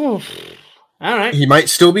 All right. He might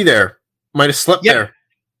still be there. Might have slept there.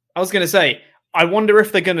 I was going to say, I wonder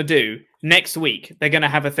if they're going to do next week. They're going to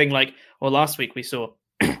have a thing like, well, last week we saw...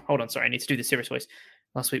 Hold on, sorry, I need to do the serious voice.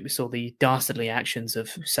 Last week we saw the dastardly actions of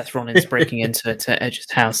Seth Rollins breaking into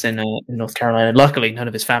Edge's house in North Carolina. Luckily, none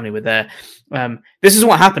of his family were there. This is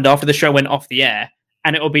what happened after the show went off the air,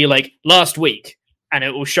 and it will be like last week, and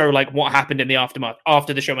it will show like what happened in the aftermath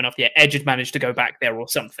after the show went off the air. Edge had managed to go back there or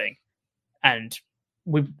something, and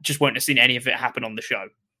we just won't have seen any of it happen on the show.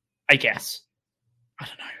 I guess. I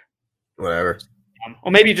don't know. Whatever.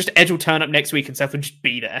 Or maybe just Edge will turn up next week and Seth will just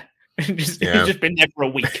be there. He's just been there for a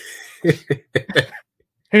week.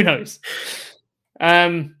 Who knows?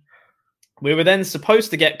 We were then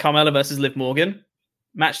supposed to get Carmella versus Liv Morgan.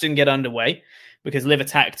 Match didn't get underway because Liv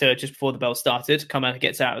attacked her just before the bell started. Carmella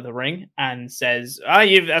gets out of the ring and says,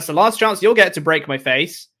 that's the last chance you'll get to break my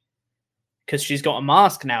face. Because she's got a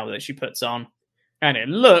mask now that she puts on. And it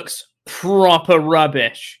looks proper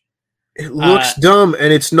rubbish. It looks dumb,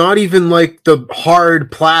 and it's not even like the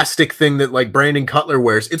hard plastic thing that like Brandon Cutler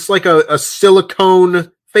wears. It's like a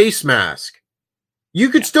silicone face mask. You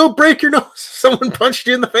could still break your nose. Someone punched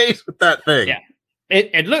you in the face with that thing. Yeah.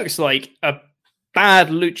 It looks like a bad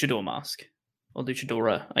luchador mask. Or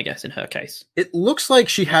luchadora, I guess, in her case. It looks like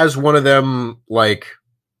she has one of them, like,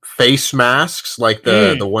 face masks, like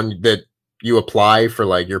the one that you apply for,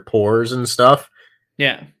 like, your pores and stuff.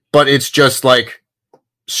 Yeah. But it's just, like,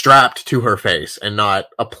 strapped to her face and not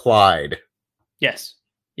applied. Yes.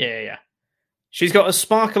 Yeah. She's got a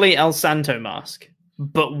sparkly El Santo mask,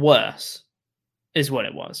 but worse is what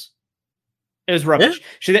it was. It was rubbish.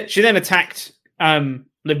 Yeah. She then attacked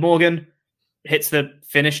Liv Morgan, hits the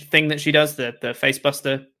finished thing that she does, the face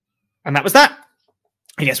buster, and that was that.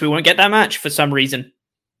 I guess we won't get that match for some reason.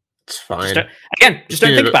 It's fine. Just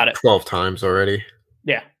don't think about it. 12 times already.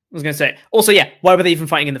 Yeah, I was going to say. Also, yeah, why were they even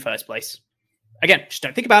fighting in the first place? Again, just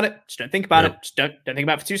don't think about it. Just don't think about it. Just don't think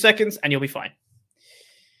about it for 2 seconds, and you'll be fine.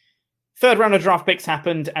 Third round of draft picks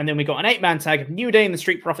happened, and then we got an 8-man tag of New Day and the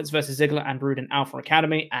Street Profits versus Ziggler and Brood and Alpha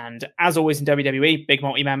Academy. And as always in WWE, big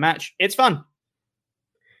multi-man match. It's fun.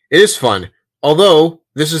 It is fun. Although,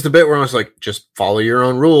 this is the bit where I was like, just follow your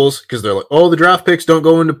own rules, because they're like, oh, the draft picks don't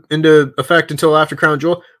go into effect until after Crown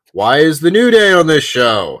Jewel. Why is the New Day on this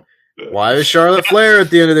show? Why is Charlotte Flair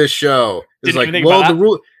at the end of this show? It's like,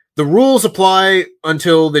 well, the rules apply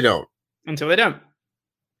until they don't. Until they don't.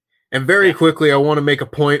 And very quickly, I want to make a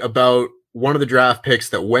point about one of the draft picks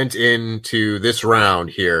that went into this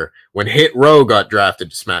round here when Hit Row got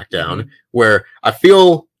drafted to SmackDown, where I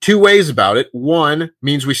feel 2 ways about it. 1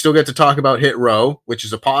 means we still get to talk about Hit Row, which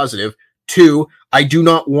is a positive. 2, I do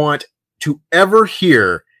not want to ever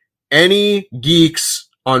hear any geeks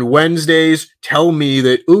on Wednesdays tell me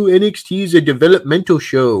that, oh, NXT is a developmental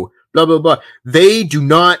show, blah, blah, blah. They do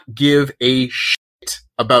not give a shit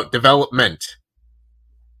about development.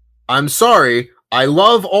 I'm sorry, I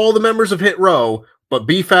love all the members of Hit Row, but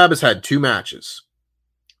B-Fab has had 2 matches.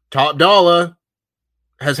 Top Dollar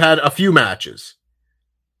has had a few matches.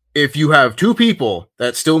 If you have 2 people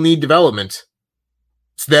that still need development,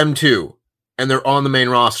 it's them too, and they're on the main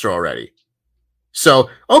roster already. So,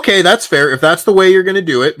 okay, that's fair if that's the way you're going to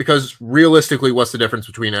do it, because realistically, what's the difference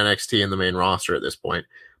between NXT and the main roster at this point?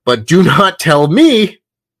 But do not tell me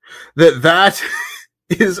that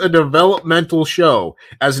is a developmental show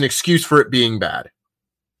as an excuse for it being bad.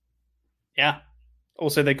 Yeah.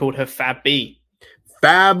 Also, they called her Fab B.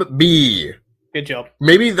 Fab B. Good job.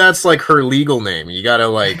 Maybe that's like her legal name. You gotta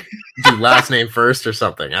like do last name first or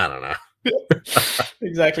something. I don't know.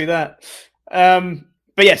 Exactly that.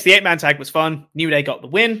 But yes, the 8-man tag was fun. New Day got the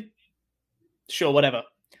win. Sure, whatever.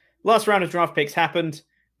 Last round of draft picks happened.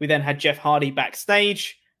 We then had Jeff Hardy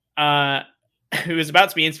backstage, who was about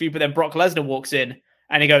to be interviewed, but then Brock Lesnar walks in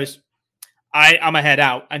and he goes, I'm a head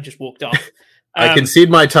out, and just walked off. I concede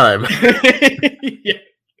my time. Yeah.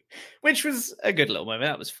 Which was a good little moment.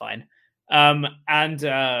 That was fine. And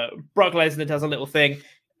Brock Lesnar does a little thing.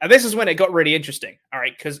 And this is when it got really interesting. All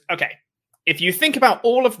right, because, okay, if you think about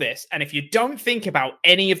all of this, and if you don't think about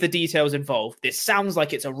any of the details involved, this sounds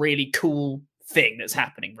like it's a really cool thing that's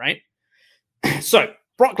happening, right? So,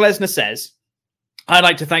 Brock Lesnar says, I'd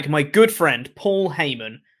like to thank my good friend, Paul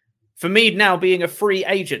Heyman, for me now being a free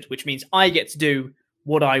agent, which means I get to do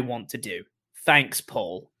what I want to do. Thanks,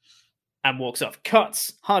 Paul. And walks off.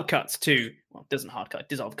 Hard cuts to, well, doesn't hard cut,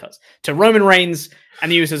 dissolve cuts, to Roman Reigns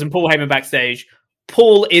and the Usos and Paul Heyman backstage.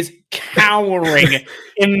 Paul is cowering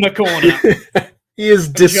in the corner. He is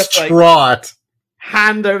distraught.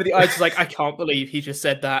 Hand over the eyes. He's like, I can't believe he just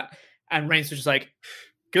said that. And Reigns was just like,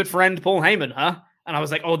 good friend Paul Heyman, huh? And I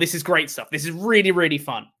was like, oh, this is great stuff. This is really, really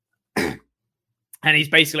fun. And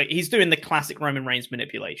he's doing the classic Roman Reigns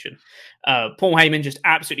manipulation. Paul Heyman just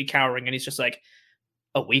absolutely cowering. And he's just like,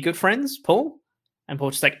 are we good friends, Paul? And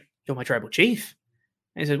Paul's just like, you're my tribal chief.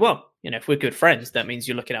 And he says, well, if we're good friends, that means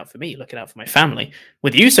you're looking out for me, looking out for my family.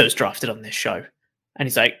 With the Usos drafted on this show. And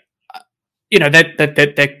he's like, they're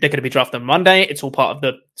going to be drafted on Monday. It's all part of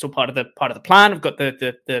the plan. I've got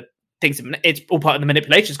the things. It's all part of the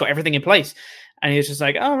manipulation. It's got everything in place. And he's just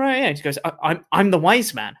like, oh, right, yeah. He goes, I'm the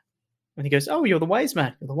wise man. And he goes, oh, you're the wise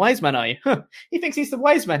man. You're the wise man, are you? Huh. He thinks he's the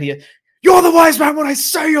wise man here. "You're the wise man when I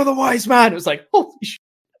say you're the wise man." It was like, holy shit.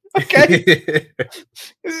 Okay.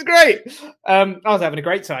 This is great. I was having a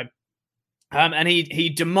great time. And he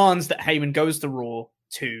demands that Heyman goes to Raw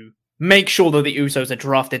to make sure that the Usos are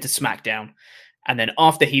drafted to SmackDown. And then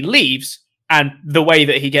after he leaves, and the way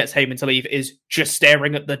that he gets Heyman to leave is just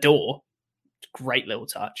staring at the door. Great little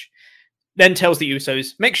touch. Then tells the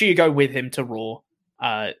Usos, make sure you go with him to Raw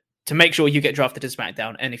to make sure you get drafted to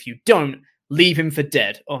SmackDown. And if you don't, leave him for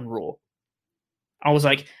dead on Raw. I was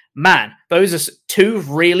like, man, those are two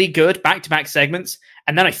really good back-to-back segments.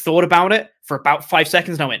 And then I thought about it for about 5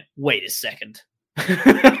 seconds and I went, wait a second.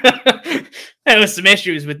 There were some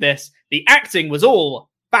issues with this. The acting was all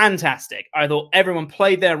fantastic. I thought everyone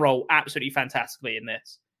played their role absolutely fantastically in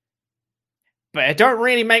this. But it don't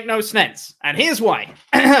really make no sense. And here's why.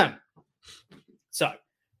 So,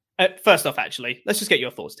 first off, actually, let's just get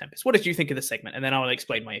your thoughts, Tempest. What did you think of the segment? And then I'll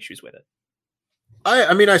explain my issues with it.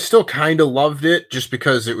 I mean, I still kind of loved it just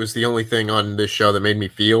because it was the only thing on this show that made me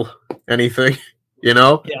feel anything, you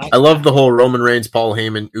know? Yeah, I love the whole Roman Reigns, Paul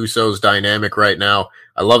Heyman, Usos dynamic right now.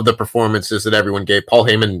 I love the performances that everyone gave. Paul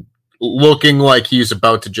Heyman looking like he's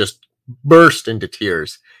about to just burst into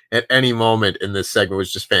tears at any moment in this segment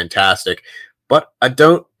was just fantastic. But I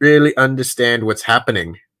don't really understand what's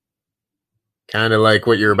happening. Kind of like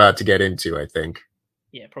what you're about to get into, I think.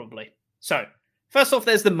 Yeah, probably. So, first off,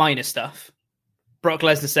 there's the minor stuff. Brock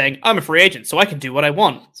Lesnar saying, I'm a free agent, so I can do what I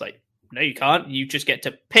want. It's like, no, you can't. You just get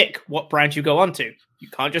to pick what brand you go onto. You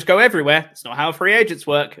can't just go everywhere. It's not how free agents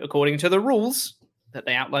work, according to the rules that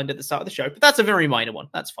they outlined at the start of the show. But that's a very minor one.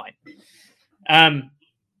 That's fine.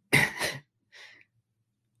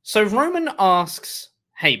 So Roman asks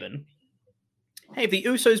Heyman, hey, have the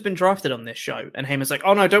Usos been drafted on this show? And Heyman's like,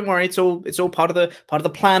 oh no, don't worry. It's all part of the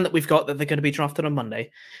plan that we've got that they're going to be drafted on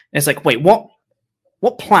Monday. And it's like, wait, what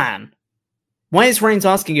plan? Why is Reigns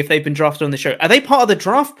asking if they've been drafted on the show? Are they part of the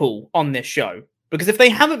draft pool on this show? Because if they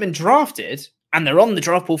haven't been drafted and they're on the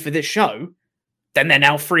draft pool for this show, then they're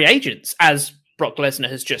now free agents, as Brock Lesnar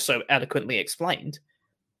has just so eloquently explained.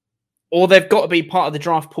 Or they've got to be part of the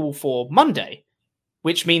draft pool for Monday,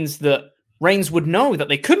 which means that Reigns would know that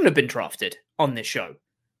they couldn't have been drafted on this show.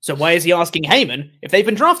 So why is he asking Heyman if they've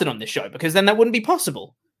been drafted on this show? Because then that wouldn't be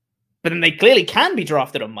possible. But then they clearly can be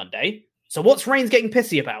drafted on Monday. So what's Reigns getting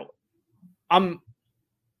pissy about?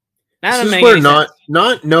 This is where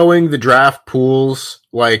not knowing the draft pools,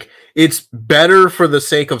 like, it's better for the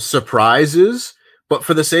sake of surprises, but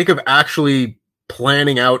for the sake of actually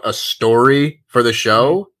planning out a story for the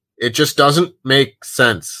show, it just doesn't make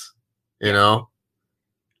sense, you know?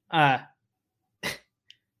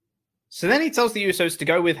 So then he tells the Usos to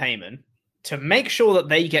go with Heyman to make sure that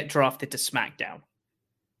they get drafted to SmackDown.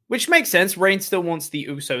 Which makes sense. Reigns still wants the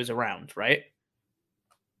Usos around, right?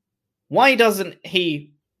 Why doesn't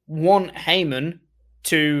he want Heyman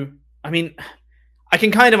to... I mean, I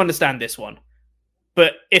can kind of understand this one.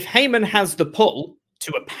 But if Heyman has the pull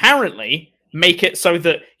to apparently make it so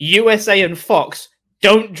that USA and Fox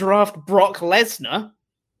don't draft Brock Lesnar,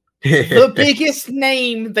 the biggest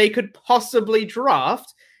name they could possibly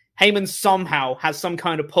draft, Heyman somehow has some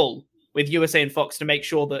kind of pull with USA and Fox to make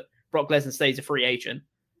sure that Brock Lesnar stays a free agent.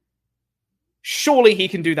 Surely he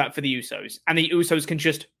can do that for the Usos, and the Usos can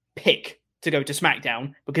just pick to go to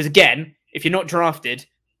SmackDown, because again, if you're not drafted,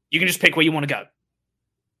 you can just pick where you want to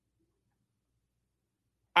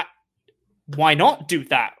go. Why not do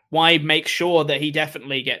that? Why make sure that he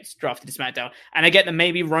definitely gets drafted to SmackDown? And I get that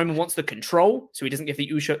maybe Roman wants the control, so he doesn't give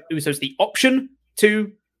the Usos the option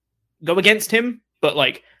to go against him, but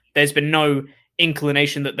like, there's been no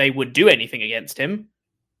inclination that they would do anything against him.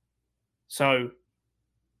 So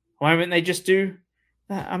why wouldn't they just do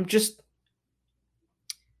that?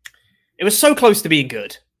 It was so close to being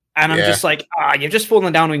good. And I'm just like, you've just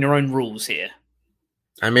fallen down on your own rules here.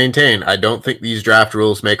 I maintain, I don't think these draft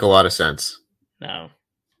rules make a lot of sense. No.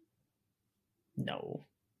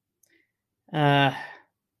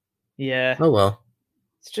 Yeah. Oh, well.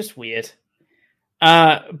 It's just weird.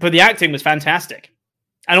 But the acting was fantastic.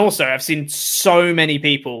 And also, I've seen so many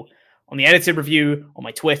people on the edited review, on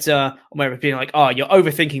my Twitter, on wherever, being like, oh, you're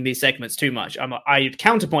overthinking these segments too much. I'd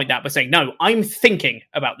counterpoint that by saying, no, I'm thinking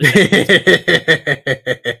about this.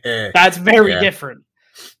 That's very different.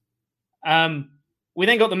 We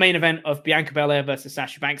then got the main event of Bianca Belair versus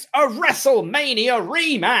Sasha Banks, a WrestleMania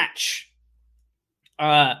rematch,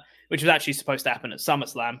 which was actually supposed to happen at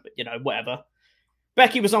SummerSlam, but, whatever.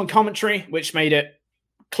 Becky was on commentary, which made it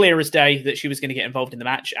clear as day that she was going to get involved in the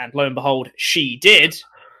match, and lo and behold, she did.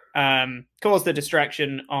 Caused a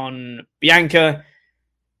distraction on Bianca.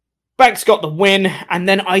 Banks got the win, and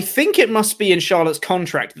then I think it must be in Charlotte's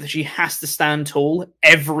contract that she has to stand tall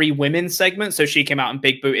every women's segment. So she came out and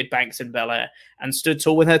big booted Banks and Belair and stood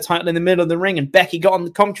tall with her title in the middle of the ring. And Becky got on the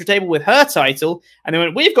commentary table with her title, and they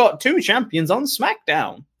went, "We've got 2 champions on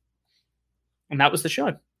SmackDown," and that was the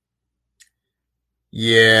show.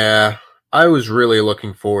 Yeah, I was really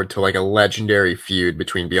looking forward to like a legendary feud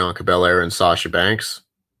between Bianca Belair and Sasha Banks,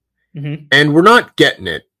 and we're not getting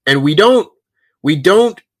it. And we don't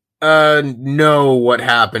know what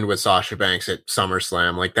happened with Sasha Banks at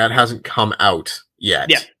SummerSlam. Like, that hasn't come out yet.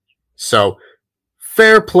 Yeah. So,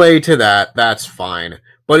 fair play to that. That's fine.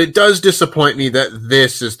 But it does disappoint me that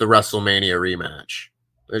this is the WrestleMania rematch.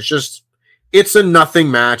 It's a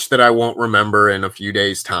nothing match that I won't remember in a few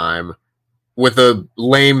days' time, with a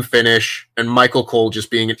lame finish and Michael Cole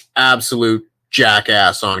just being an absolute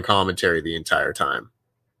jackass on commentary the entire time.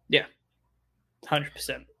 Yeah.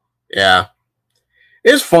 100%. Yeah.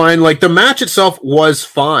 It's fine. Like, the match itself was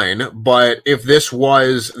fine, but if this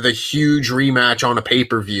was the huge rematch on a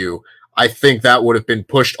pay-per-view, I think that would have been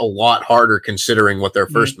pushed a lot harder considering what their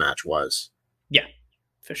first match was. Yeah,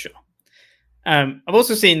 for sure. I've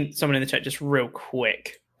also seen someone in the chat just real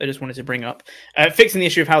quick. I just wanted to bring up. Fixing the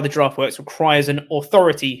issue of how the draft works requires an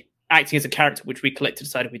authority acting as a character, which we collectively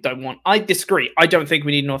decided we don't want. I disagree. I don't think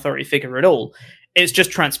we need an authority figure at all. It's just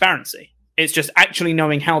transparency. It's just actually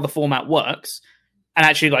knowing how the format works, and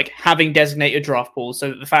actually like having designated draft pools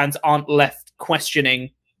so that the fans aren't left questioning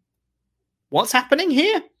what's happening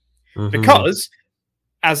here. Because,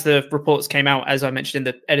 as the reports came out, as I mentioned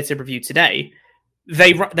in the edited review today,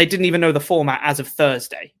 they didn't even know the format as of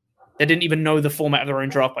Thursday. They didn't even know the format of their own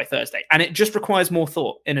draft by Thursday. And it just requires more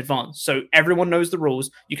thought in advance. So everyone knows the rules.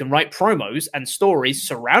 You can write promos and stories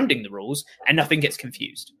surrounding the rules, and nothing gets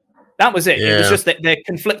confused. That was it. Yeah. It was just that they're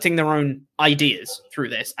conflicting their own ideas through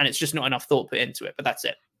this, and it's just not enough thought put into it. But that's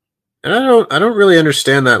it. And I don't really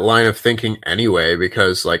understand that line of thinking anyway,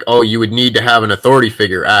 because like, oh, you would need to have an authority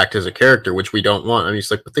figure act as a character, which we don't want. I mean, it's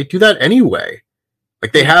like, but they do that anyway.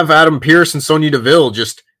 Like, they have Adam Pearce and Sonya Deville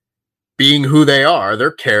just being who they are.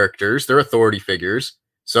 They're characters. They're authority figures.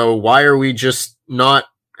 So why are we just not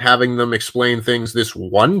having them explain things this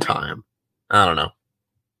one time? I don't know.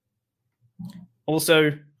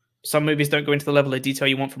 Also, some movies don't go into the level of detail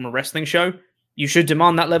you want from a wrestling show. You should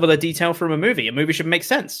demand that level of detail from a movie. A movie should make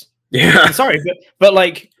sense. Yeah. I'm sorry,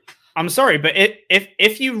 but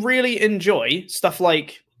if you really enjoy stuff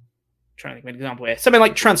like, I'm trying to think of an example here, something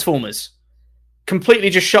like Transformers, completely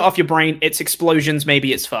just shut off your brain. It's explosions.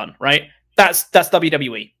 Maybe it's fun, right? That's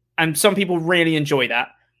WWE. And some people really enjoy that.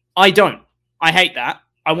 I don't. I hate that.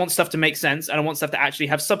 I want stuff to make sense, and I want stuff to actually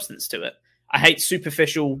have substance to it. I hate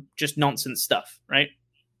superficial, just nonsense stuff, right?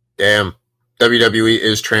 Damn. WWE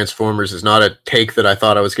is Transformers is not a take that I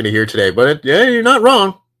thought I was going to hear today, but you're not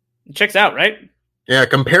wrong. It checks out, right? Yeah,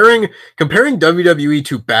 comparing WWE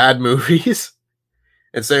to bad movies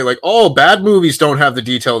and saying like, oh, bad movies don't have the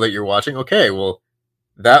detail that you're watching. Okay, well,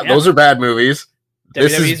 those are bad movies.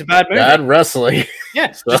 This is a bad movie. Bad wrestling.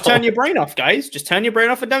 Yeah, so. Just turn your brain off, guys. Just turn your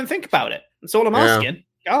brain off and don't think about it. That's all I'm asking.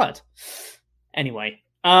 God. Anyway,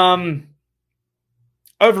 overall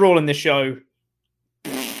in this show,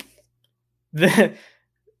 the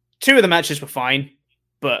 2 of the matches were fine,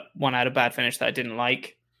 but one had a bad finish that I didn't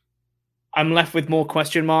like. I'm left with more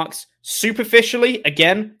question marks. Superficially,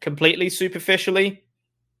 again, completely superficially,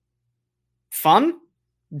 fun.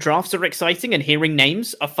 Drafts are exciting and hearing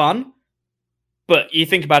names are fun. But you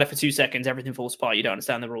think about it for 2 seconds, everything falls apart. You don't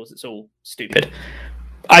understand the rules. It's all stupid.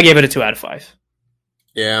 I gave it a 2 out of 5.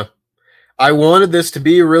 Yeah. I wanted this to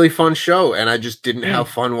be a really fun show, and I just didn't have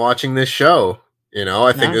fun watching this show. You know,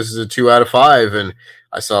 I think this is a 2 out of 5, and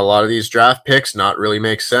I saw a lot of these draft picks not really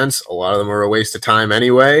make sense. A lot of them are a waste of time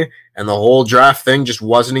anyway, and the whole draft thing just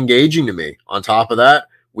wasn't engaging to me. On top of that,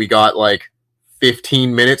 we got like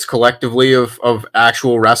 15 minutes collectively of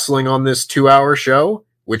actual wrestling on this 2-hour show,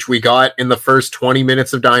 which we got in the first 20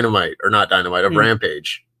 minutes of Dynamite, or not Dynamite, of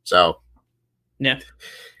Rampage. So, yeah.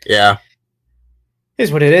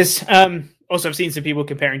 Here's what it is. Also, I've seen some people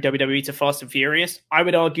comparing WWE to Fast and Furious. I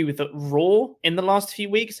would argue that Raw in the last few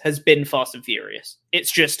weeks has been Fast and Furious.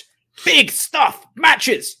 It's just big stuff,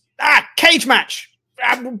 matches, cage match,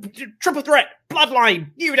 triple threat, bloodline,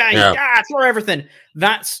 New Day, throw everything.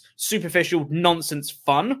 That's superficial nonsense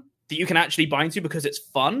fun that you can actually buy into because it's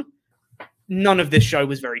fun. None of this show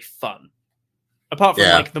was very fun. Apart from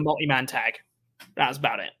like the multi-man tag. That's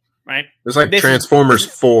about it. Right? It's like Transformers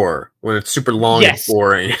 4 when it's super long and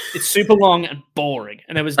boring. It's super long and boring,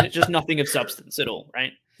 and there was just nothing of substance at all,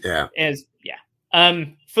 right? Yeah.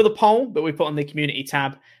 For the poll that we put on the community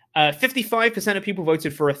tab, 55% of people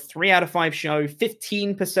voted for a 3 out of 5 show.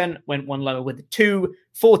 15% went one lower with a 2.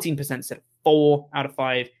 14% said a 4 out of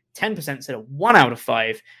 5. 10% said a 1 out of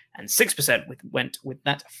 5. And 6% went with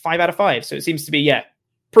that 5 out of 5. So it seems to be,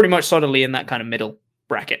 pretty much solidly in that kind of middle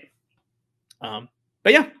bracket. But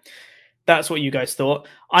yeah, that's what you guys thought.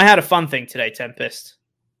 I had a fun thing today, Tempest.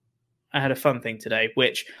 I had a fun thing today,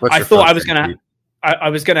 which I thought I was going to... I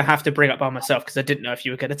was going to have to bring up by myself because I didn't know if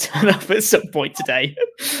you were going to turn up at some point today.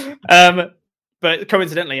 But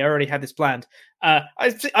coincidentally, I already had this planned.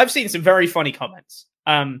 I've seen some very funny comments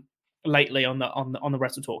lately on the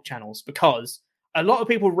Wrestle Talk channels because a lot of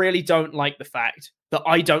people really don't like the fact that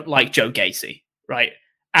I don't like Joe Gacy, right?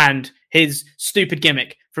 And his stupid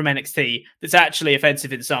gimmick from NXT that's actually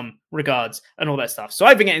offensive in some regards and all that stuff. So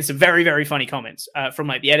I've been getting some very, very funny comments from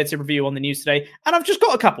like the edited review on the news today. And I've just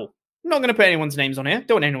got a couple. I'm not going to put anyone's names on here.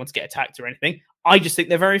 Don't want anyone to get attacked or anything. I just think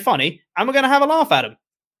they're very funny, and we're going to have a laugh at them.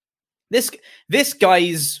 This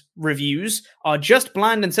guy's reviews are just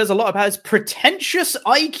bland and says a lot about his pretentious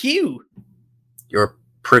IQ. Your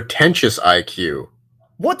pretentious IQ.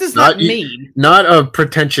 What does that mean? Not a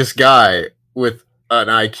pretentious guy with an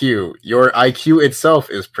IQ. Your IQ itself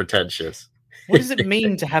is pretentious. What does it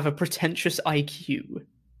mean to have a pretentious IQ?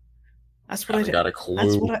 That's what I got a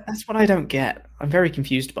clue. That's what I don't get. I'm very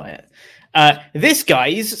confused by it. This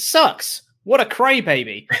guy's sucks. What a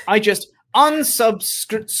crybaby. I just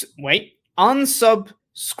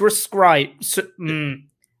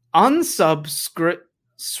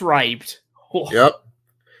unsubscribed. Oh. Yep.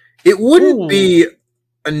 It wouldn't be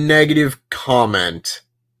a negative comment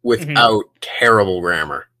without terrible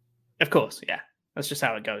grammar. Of course, yeah. That's just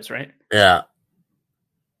how it goes, right? Yeah.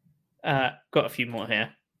 Got a few more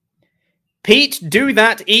here. Pete, do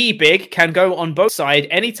that E-Big can go on both sides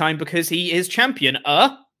anytime because he is champion.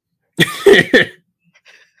 I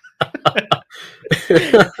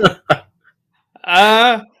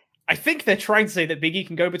think they're trying to say that Big E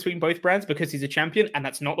can go between both brands because he's a champion, and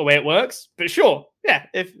that's not the way it works. But sure, yeah,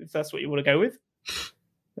 if that's what you want to go with.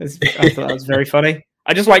 I thought that was very funny.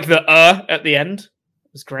 I just like the at the end. It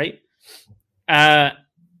was great.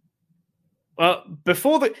 Well,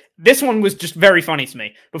 this one was just very funny to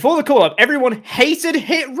me. Before the call-up, everyone hated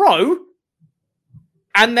Hit Row,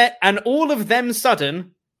 and all of them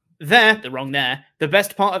sudden, the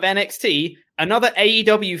best part of NXT, another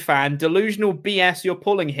AEW fan, delusional BS you're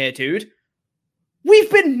pulling here, dude.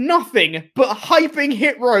 We've been nothing but hyping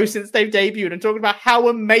Hit Row since they've debuted and talking about how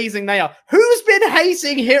amazing they are. Who's been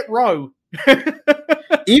hating Hit Row?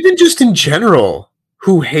 Even just in general,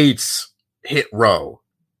 who hates Hit Row?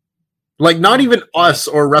 Like, not even us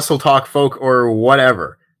or Wrestle Talk folk or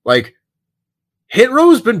whatever. Like, Hit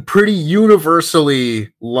Row's been pretty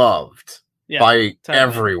universally loved by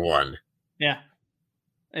everyone. Yeah.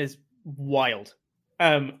 It's wild.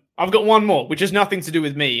 I've got one more, which has nothing to do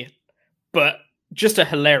with me, but just a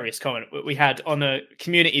hilarious comment we had on a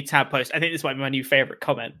community tab post. I think this might be my new favorite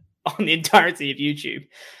comment on the entirety of YouTube.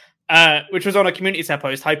 Which was on a community tab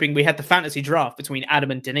post hyping. We had the fantasy draft between Adam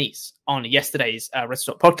and Denise on yesterday's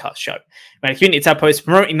Wrestle Talk podcast show. We had a community tab post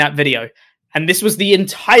promoting that video, and this was the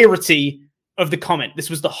entirety of the comment. This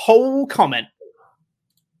was the whole comment.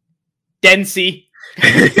 Densey.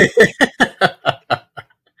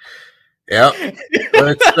 Yep.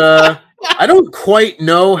 But, I don't quite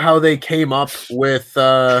know how they came up with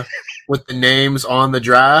the names on the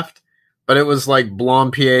draft, but it was like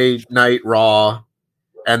Blompier Night Raw.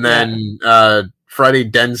 And then Friday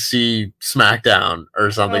Densey SmackDown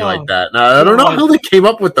or something like that. Now, I don't know how they came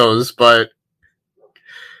up with those, but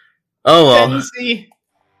oh well. Densey.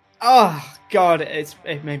 Oh god, it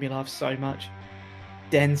made me laugh so much.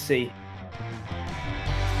 Densey.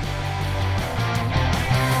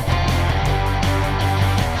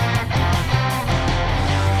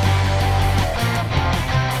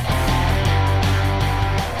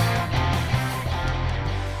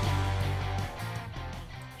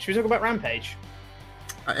 Should we talk about Rampage?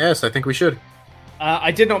 Yes, I think we should.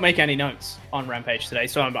 I did not make any notes on Rampage today,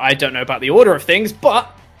 so I don't know about the order of things,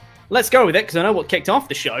 but let's go with it, because I know what kicked off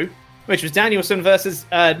the show, which was Danielson versus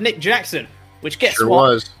Nick Jackson, which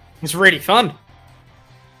was really fun.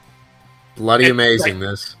 Bloody amazing,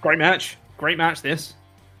 this. Great match, this.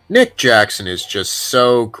 Nick Jackson is just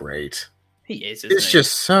so great. He is,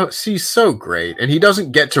 he's so great, and he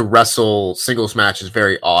doesn't get to wrestle singles matches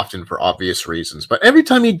very often for obvious reasons, but every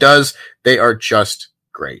time he does, they are just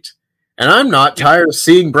great. And I'm not tired of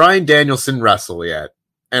seeing Bryan Danielson wrestle yet,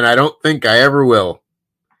 and I don't think I ever will.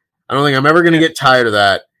 I don't think I'm ever going to get tired of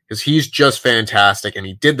that. because he's just fantastic. And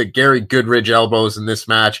he did the Gary Goodridge elbows in this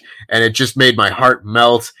match, and it just made my heart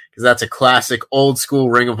melt because that's a classic old school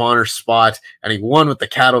Ring of Honor spot. And he won with the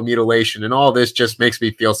cattle mutilation, and all this just makes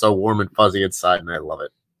me feel so warm and fuzzy inside, and I love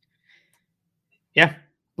it. Yeah,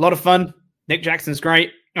 a lot of fun. Nick Jackson's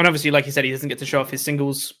great. And obviously, like you said, he doesn't get to show off his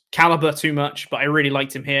singles caliber too much, but I really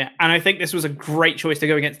liked him here. And I think this was a great choice to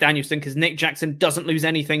go against Danielson because Nick Jackson doesn't lose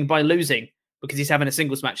anything by losing because he's having a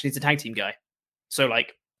singles match and he's a tag team guy. So,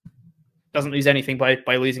 like, doesn't lose anything by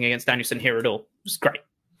losing against Danielson here at all. It was great.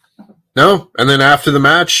 No, and then after the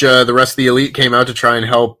match, the rest of the Elite came out to try and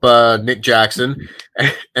help Nick Jackson.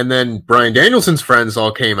 And then Bryan Danielson's friends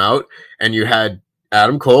all came out, and you had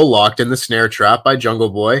Adam Cole locked in the snare trap by Jungle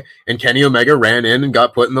Boy, and Kenny Omega ran in and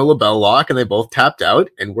got put in the LaBelle lock, and they both tapped out,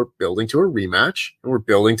 and we're building to a rematch, and we're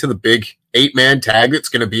building to the big 8-man tag that's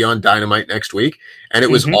going to be on Dynamite next week, and it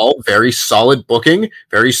was all very solid booking,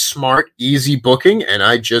 very smart, easy booking, and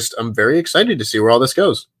I'm very excited to see where all this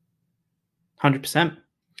goes. 100%.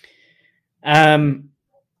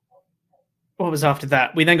 What was after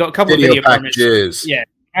that? We then got a couple of video packages. Yeah,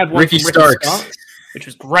 had one Ricky Starks, which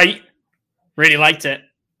was great. Really liked it.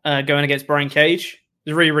 Going against Brian Cage. It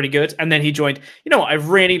was really, really good. And then he joined. You know what? I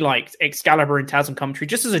really liked Excalibur and Taz on commentary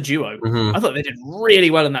just as a duo. I thought they did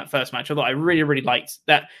really well in that first match. I really, really liked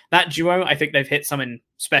that duo. I think they've hit something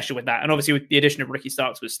special with that. And obviously with the addition of Ricky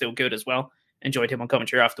Starks was still good as well. Enjoyed him on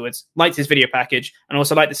commentary afterwards. Liked his video package. And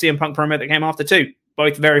also liked the CM Punk promo that came after too.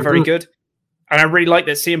 Both very, very good. And I really liked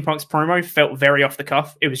that CM Punk's promo felt very off the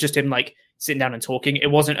cuff. It was just him like sitting down and talking.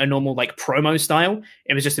 It wasn't a normal like promo style.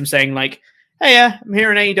 It was just him saying like, hey, I'm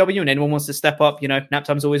here in AEW and anyone wants to step up, nap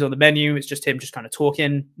time's always on the menu. It's just him just kind of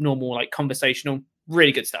talking, normal, like conversational,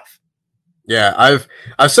 really good stuff. Yeah,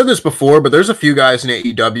 I've said this before, but there's a few guys in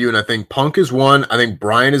AEW, and I think Punk is one, I think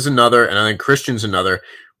Bryan is another, and I think Christian's another,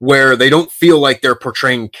 where they don't feel like they're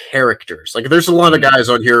portraying characters. Like there's a lot of guys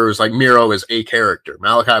on here who's like Miro is a character,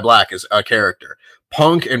 Malachi Black is a character.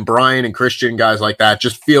 Punk and Bryan and Christian, guys like that,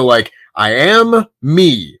 just feel like I am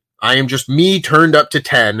me. I am just me turned up to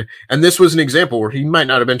 10. And this was an example where he might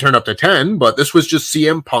not have been turned up to 10, but this was just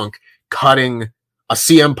CM Punk cutting a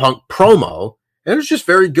CM Punk promo. And it was just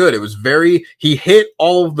very good. It was he hit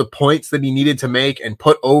all of the points that he needed to make and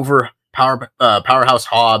put over Powerhouse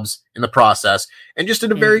Hobbs in the process and just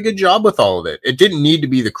did a very good job with all of it. It didn't need to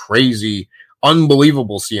be the crazy,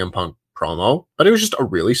 unbelievable CM Punk promo, but it was just a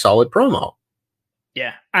really solid promo.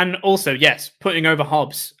 Yeah. And also, yes, putting over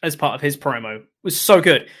Hobbs as part of his promo was so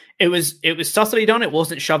good. It was subtly done. It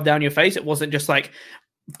wasn't shoved down your face. It wasn't just like,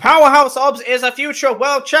 Powerhouse Hobbs is a future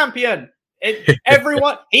world champion.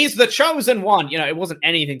 Everyone, he's the chosen one. It wasn't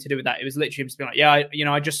anything to do with that. It was literally just being like,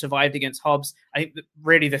 yeah, I just survived against Hobbs. I think that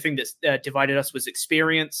really the thing that divided us was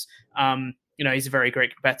experience. He's a very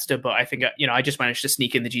great competitor, but I think, I just managed to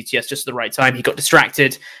sneak in the GTS just at the right time. He got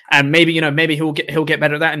distracted, and maybe he'll get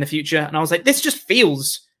better at that in the future. And I was like, this just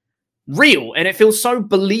feels real, and it feels so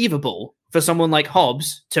believable for someone like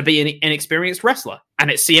Hobbs to be an inexperienced wrestler. And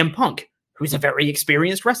it's CM Punk, who's a very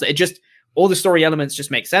experienced wrestler. It just, all the story elements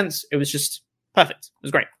just make sense. It was just perfect. It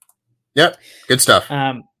was great. Yep. Good stuff.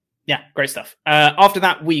 Yeah, great stuff. After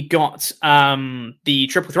that, we got the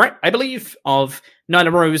triple threat, I believe, of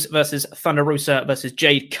Nyla Rose versus Thunder Rosa versus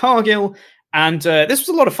Jade Cargill. And this was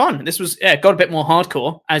a lot of fun. This was got a bit more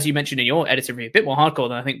hardcore, as you mentioned in your edited review, a bit more hardcore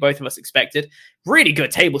than I think both of us expected. Really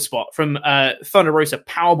good table spot from Thunder Rosa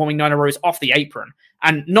powerbombing Nyla Rose off the apron.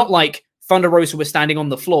 And not like Thunder Rosa was standing on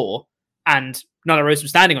the floor and Nyla Rose was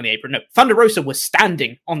standing on the apron. No, Thunder Rosa was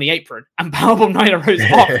standing on the apron and powerbombed Nyla Rose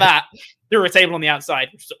off that through a table on the outside,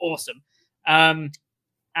 which is awesome.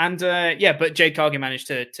 But Jade Cargill managed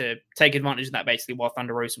to take advantage of that basically while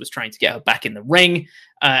Thunder Rosa was trying to get her back in the ring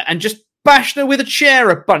and just bashed her with a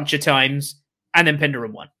chair a bunch of times and then pinned her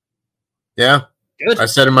and won. Yeah. Good. I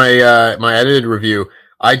said in my edited review,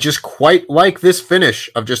 I just quite like this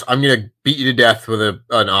finish of just, I'm going to beat you to death with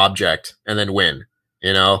an object and then win.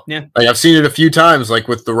 Yeah. Like I've seen it a few times, like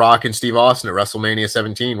with The Rock and Steve Austin at WrestleMania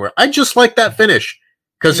 17, where I just like that finish.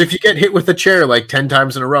 Because if you get hit with a chair like 10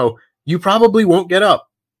 times in a row, you probably won't get up.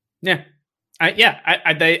 Yeah.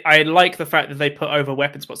 I like the fact that they put over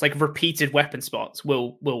weapon spots, like repeated weapon spots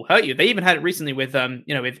will hurt you. They even had it recently with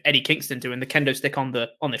with Eddie Kingston doing the kendo stick on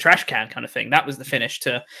the trash can kind of thing. That was the finish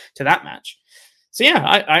to that match. So yeah,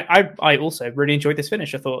 I also really enjoyed this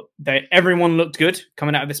finish. I thought that everyone looked good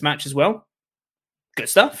coming out of this match as well. Good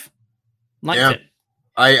stuff. Liked it.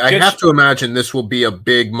 I have to imagine this will be a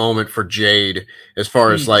big moment for Jade as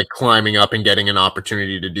far as like climbing up and getting an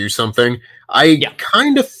opportunity to do something. I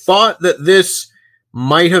kind of thought that this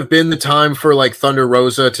might have been the time for like Thunder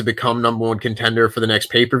Rosa to become number one contender for the next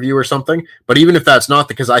pay-per-view or something. But even if that's not,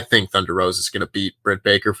 because I think Thunder Rosa is going to beat Britt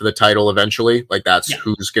Baker for the title eventually. Like that's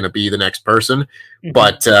who's going to be the next person. Mm-hmm.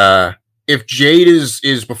 But if Jade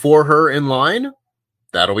is before her in line,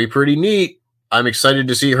 that'll be pretty neat. I'm excited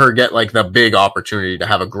to see her get like the big opportunity to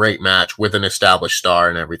have a great match with an established star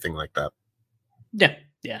and everything like that. Yeah.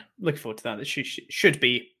 Looking forward to that. This should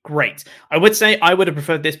be great. I would say I would have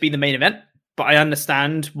preferred this be the main event, but I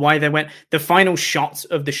understand why they went the final shot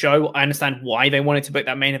of the show. I understand why they wanted to book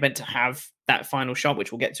that main event to have that final shot,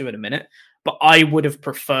 which we'll get to in a minute. But I would have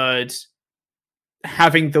preferred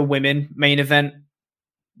having the women's main events.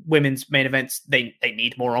 They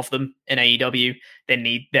need more of them in AEW. They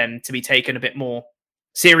need them to be taken a bit more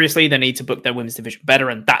seriously. They need to book their women's division better,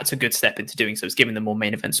 and that's a good step into doing so. It's giving them more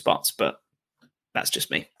main event spots, but that's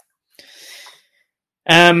just me.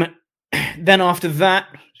 Then after that,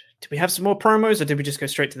 did we have some more promos, or did we just go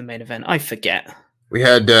straight to the main event? I forget. We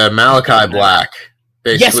had Malachi Black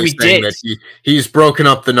basically saying that he's broken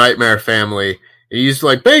up the Nightmare family. He's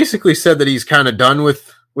like basically said that he's kind of done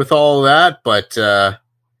with all that, but I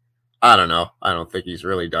don't know. I don't think he's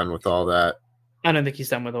really done with all that. I don't think he's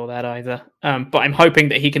done with all that either. But I'm hoping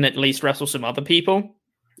that he can at least wrestle some other people.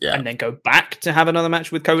 Yeah. And then go back to have another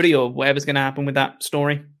match with Cody or whatever's going to happen with that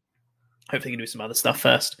story. Hopefully he can do some other stuff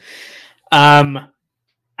first. And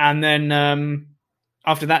then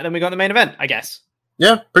after that, then we got the main event, I guess.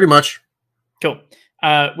 Yeah, pretty much. Cool.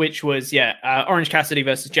 Which was, Orange Cassidy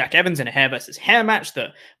versus Jack Evans in a hair versus hair match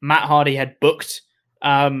that Matt Hardy had booked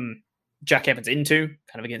Jack Evans into,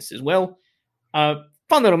 kind of against his will.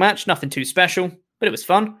 Fun little match, nothing too special, but it was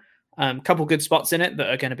fun. Couple good spots in it that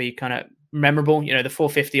are going to be kind of memorable. You know, the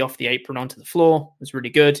 450 off the apron onto the floor was really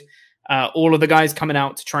good. All of the guys coming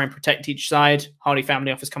out to try and protect each side. Hardy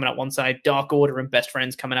Family Office coming out one side, Dark Order and Best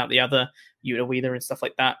Friends coming out the other. Yuta Wheeler and stuff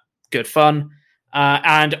like that. Good fun.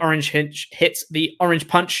 And Orange hits the Orange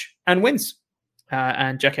Punch and wins.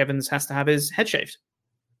 And Jack Evans has to have his head shaved.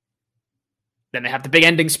 Then they have the big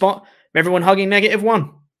ending spot. Everyone hugging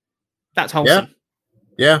 -1. That's wholesome.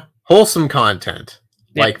 Yeah. Wholesome content.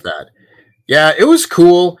 Like that. Yeah, it was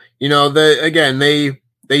cool. You know,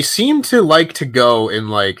 they seem to like to go in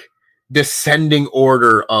like descending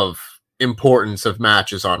order of importance of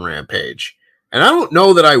matches on Rampage. And I don't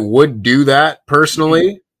know that I would do that personally.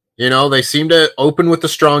 Mm-hmm. You know, they seem to open with the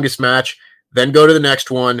strongest match, then go to the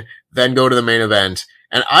next one, then go to the main event.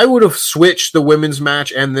 And I would have switched the women's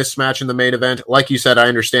match and this match in the main event. Like you said, I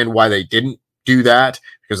understand why they didn't do that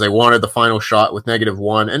because they wanted the final shot with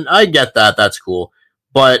 -1. And I get that. That's cool.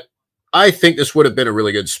 But I think this would have been a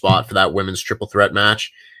really good spot for that women's triple threat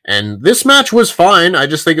match. And this match was fine. I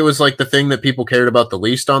just think it was like the thing that people cared about the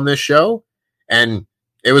least on this show. And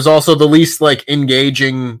it was also the least like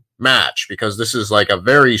engaging match because this is like a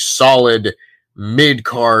very solid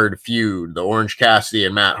mid-card feud, the Orange Cassidy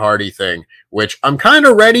and Matt Hardy thing, which I'm kind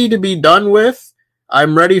of ready to be done with.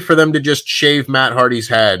 I'm ready for them to just shave Matt Hardy's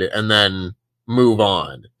head and then move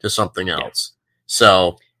on to something else.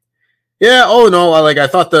 So yeah, all in all, I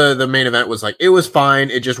thought the main event was like, it was fine.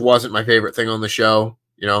 It just wasn't my favorite thing on the show.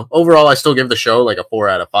 You know, overall, I still give the show like a 4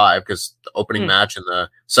 out of 5 because the opening match and the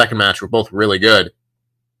second match were both really good.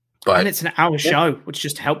 But and it's an hour show, which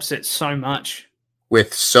just helps it so much.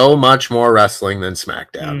 With so much more wrestling than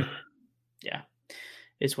SmackDown. Yeah,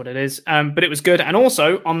 is what it is. But it was good. And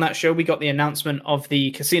also on that show, we got the announcement of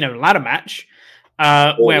the Casino ladder match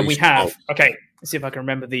where we have, okay, let's see if I can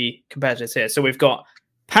remember the competitors here. So we've got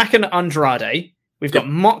Pac and Andrade. We've got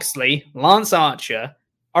Moxley, Lance Archer,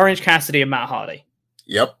 Orange Cassidy, and Matt Hardy.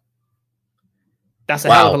 Yep. That's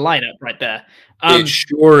a hell of a lineup right there. It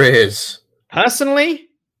sure is. Personally,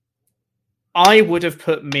 I would have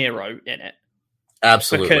put Miro in it.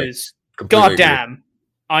 Absolutely. Because, goddamn,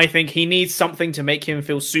 I think he needs something to make him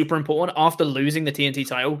feel super important after losing the TNT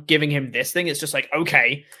title. Giving him this thing, it's just like,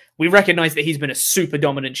 okay, we recognize that he's been a super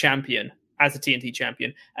dominant champion as a TNT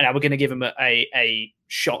champion, and now we're going to give him a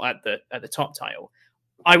shot at the top title.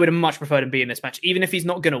 I would have much preferred him be in this match. Even if he's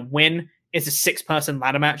not going to win, it's a 6-person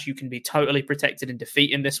ladder match. You can be totally protected in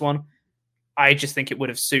defeat in this one. I just think it would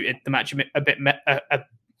have suited the match a bit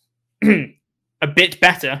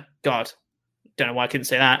better. God, don't know why I couldn't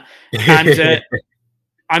say that.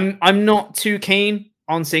 And I'm not too keen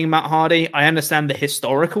on seeing Matt Hardy. I understand the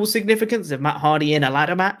historical significance of Matt Hardy in a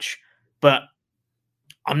ladder match, but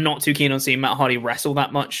I'm not too keen on seeing Matt Hardy wrestle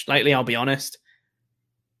that much lately, I'll be honest.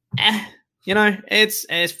 You know,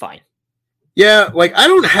 it's fine. Yeah, like, I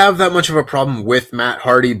don't have that much of a problem with Matt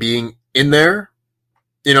Hardy being in there.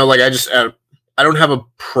 You know, like, I don't have a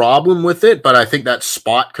problem with it, but I think that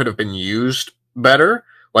spot could have been used better.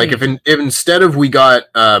 Like if instead of we got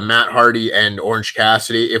Matt Hardy and Orange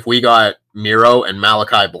Cassidy, if we got Miro and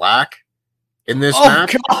Malachi Black in this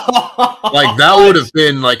match, like that would have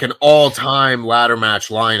been like an all-time ladder match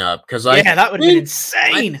lineup. Because that would have been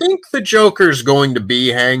insane. I think the Joker's going to be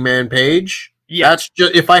Hangman Page. Yeah, that's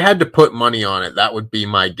just if I had to put money on it, that would be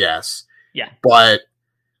my guess. Yeah, but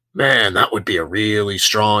man, that would be a really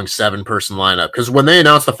strong 7-person lineup. Because when they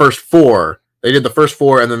announced the first 4, they did the first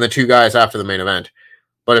 4 and then the 2 guys after the main event.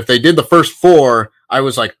 But if they did the first 4, I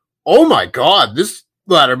was like, oh my God, this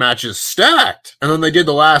ladder match is stacked. And then they did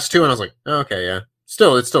the last 2 and I was like, okay, yeah.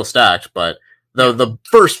 It's still stacked, but the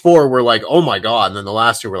first 4 were like, oh my God. And then the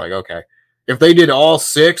last 2 were like, okay. If they did all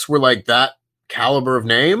 6 were like that caliber of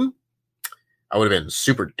name, I would have been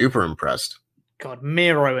super duper impressed. God,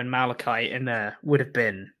 Miro and Malachi in there would have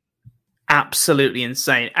been absolutely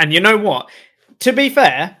insane. And you know what? To be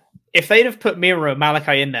fair, if they'd have put Miro and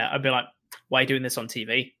Malachi in there, I'd be like, why are you doing this on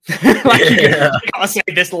TV? You gotta save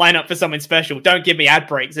this lineup for something special. Don't give me ad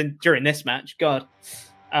breaks during this match. God.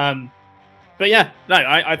 But yeah, no,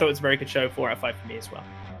 I thought it was a very good show. 4 out of 5 for me as well.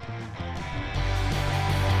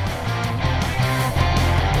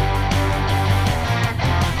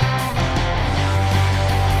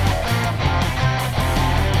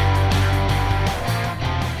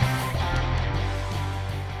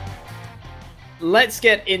 Let's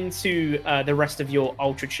get into the rest of your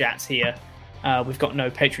Ultra Chats here. We've got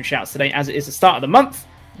no Patreon shouts today, as it is the start of the month.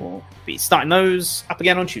 We'll be starting those up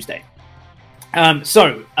again on Tuesday.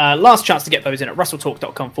 So, last chance to get those in at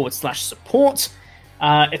WrestleTalk.com/support.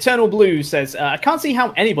 Eternal Blue says, I can't see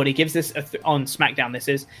how anybody gives this, on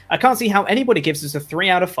SmackDown I can't see how anybody gives this a 3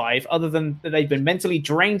 out of 5, other than that they've been mentally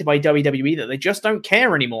drained by WWE, that they just don't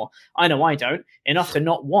care anymore. I know I don't. Enough to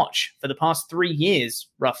not watch for the past 3 years,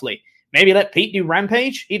 roughly. Maybe let Pete do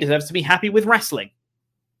Rampage. He deserves to be happy with wrestling.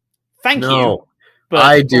 Thank you. But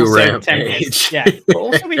I do Rampage. Yeah, but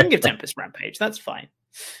also we can give Tempest Rampage. That's fine.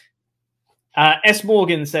 S.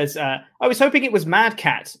 Morgan says, I was hoping it was Mad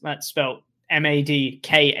Cat. That's spelled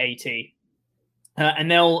Madkat.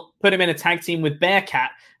 And they'll put him in a tag team with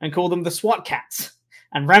Bearcat and call them the SWAT Cats.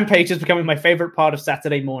 And Rampage is becoming my favorite part of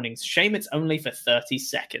Saturday mornings. Shame it's only for 30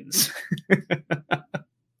 seconds.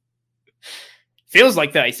 Feels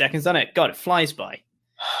like 30 seconds, doesn't it? God, it flies by.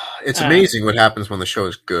 It's amazing what happens when the show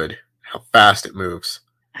is good. How fast it moves.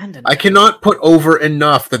 I cannot put over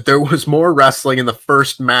enough that there was more wrestling in the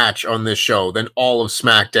first match on this show than all of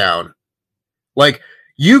SmackDown. Like,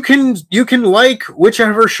 you can like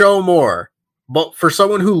whichever show more, but for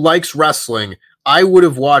someone who likes wrestling, I would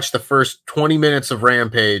have watched the first 20 minutes of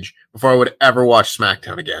Rampage before I would ever watch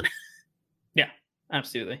SmackDown again. Yeah,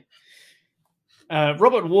 absolutely.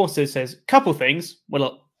 Robert Warser says, couple things. A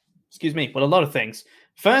lot of things.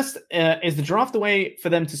 First, is the draft a way for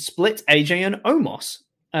them to split AJ and Omos?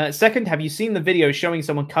 Second, have you seen the video showing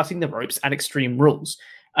someone cutting the ropes at Extreme Rules?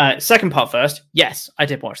 Second part first. Yes, I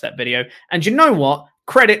did watch that video. And you know what?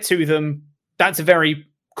 Credit to them. That's a very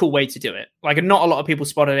cool way to do it. Like, not a lot of people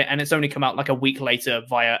spotted it, and it's only come out like a week later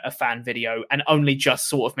via a fan video and only just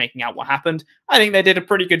sort of making out what happened. I think they did a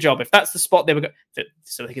pretty good job. If that's the spot they were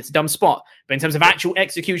so I think it's a dumb spot, but in terms of actual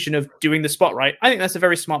execution of doing the spot right, I think that's a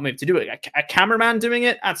very smart move to do it. A cameraman doing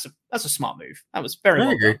it, that's a smart move. That was very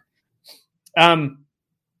well done.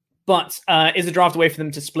 But is a draft a way for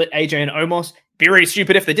them to split AJ and Omos? Be really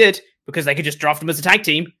stupid if they did, because they could just draft them as a tag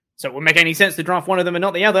team. So it wouldn't make any sense to draft one of them and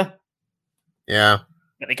not the other. Yeah.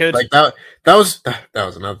 They could. Like that was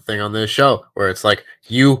another thing on this show where it's like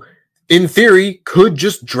you, in theory, could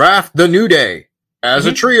just draft the New Day as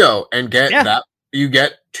a trio and get that. You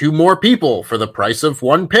get 2 more people for the price of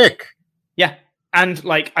 1 pick. Yeah, and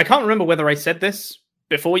like I can't remember whether I said this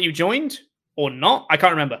before you joined or not. I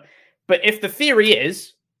can't remember. But if the theory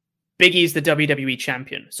is Big E's the WWE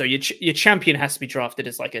champion, so your champion has to be drafted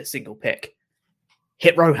as like a single pick.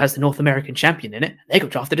 Hit Row has the North American champion in it. They got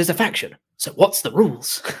drafted as a faction. So what's the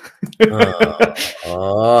rules?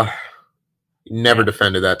 Never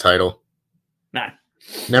defended that title. No.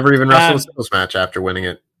 Never even wrestled a singles match after winning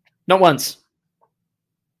it. Not once.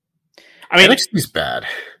 I mean, NXT's bad.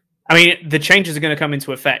 I mean, the changes are going to come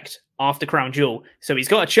into effect after Crown Jewel. So he's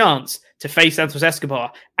got a chance to face Santos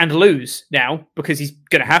Escobar and lose now because he's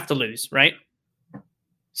going to have to lose, right?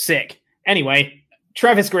 Sick. Anyway,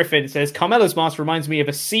 Travis Griffin says, Carmelo's mask reminds me of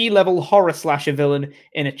a C-level horror slasher villain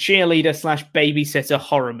in a cheerleader/babysitter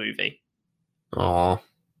horror movie. Aw.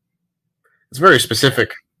 It's very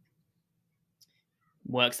specific.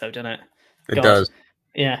 Works though, doesn't it? It does.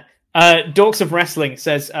 Yeah. Dorks of Wrestling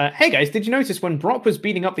says, hey guys, did you notice when Brock was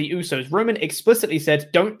beating up the Usos, Roman explicitly said,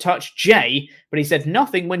 don't touch Jay, but he said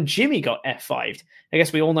nothing when Jimmy got F5'd. I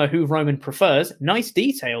guess we all know who Roman prefers. Nice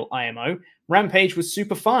detail, IMO. Rampage was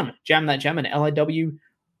super fun. Jam That Jam and LIW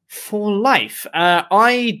for life.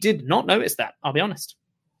 I did not notice that, I'll be honest.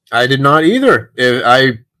 I did not either.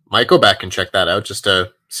 I might go back and check that out just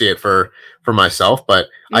to see it for myself, but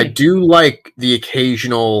I do like the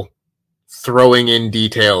occasional throwing in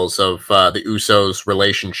details of the Usos'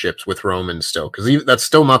 relationships with Roman still, because that's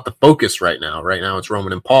still not the focus right now. Right now it's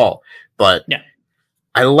Roman and Paul, but yeah,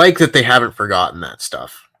 I like that they haven't forgotten that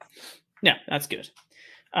stuff. Yeah, that's good.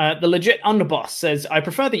 The legit underboss says, I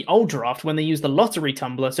prefer the old draft when they used the lottery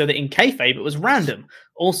tumbler so that in kayfabe it was random.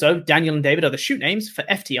 Also, Daniel and David are the shoot names for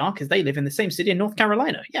FTR because they live in the same city in North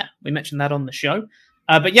Carolina. Yeah, we mentioned that on the show.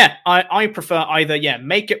 But yeah, I prefer either,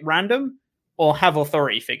 make it random or have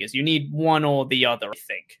authority figures. You need one or the other, I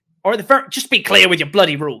think. Or just be clear with your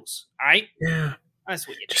bloody rules, all right? Yeah. That's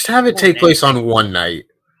what you do. Just have it take place on one night.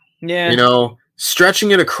 Yeah.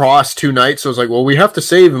 Stretching it across 2 nights. So it's like, well, we have to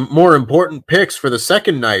save more important picks for the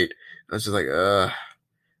second night. I was just like,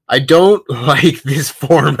 I don't like this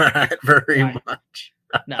format very much.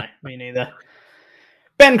 No, me neither.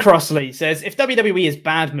 Ben Crossley says, if WWE is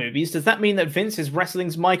bad movies, does that mean that Vince is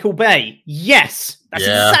wrestling's Michael Bay? Yes. That's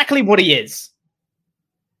exactly what he is.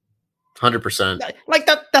 100%. Like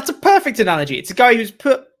that's a perfect analogy. It's a guy who's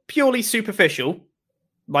purely superficial,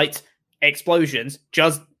 lights, explosions,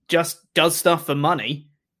 just does stuff for money.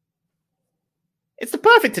 It's the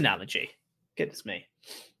perfect analogy. Goodness me.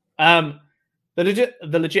 The legit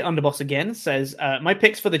underboss again says, my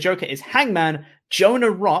picks for the Joker is Hangman,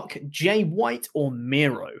 Jonah Rock, Jay White, or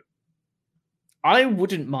Miro. I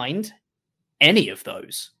wouldn't mind any of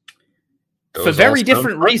those for very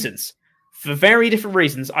different reasons. For very different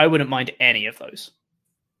reasons, I wouldn't mind any of those.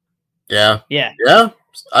 Yeah.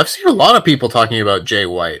 I've seen a lot of people talking about Jay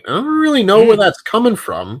White. I don't really know where that's coming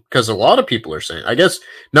from because a lot of people are saying. I guess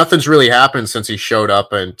nothing's really happened since he showed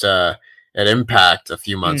up at Impact a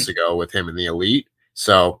few months ago with him in the Elite.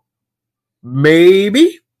 So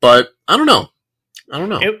maybe, but I don't know.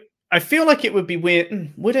 I feel like it would be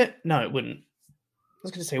weird. Would it? No, it wouldn't. I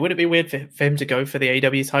was going to say, would it be weird for him to go for the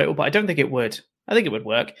AEW title? But I don't think it would. I think it would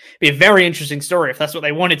work. It'd be a very interesting story if that's what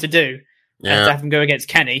they wanted to do. Yeah. To have him go against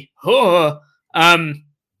Kenny. And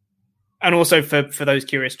also for those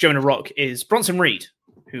curious, Jonah Rock is Bronson Reed,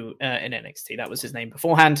 who in NXT, that was his name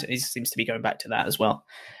beforehand. He seems to be going back to that as well,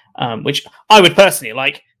 which I would personally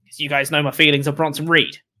like, because you guys know my feelings on Bronson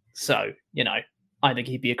Reed. So, I think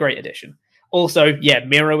he'd be a great addition. Also,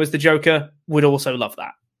 Miro as the Joker, would also love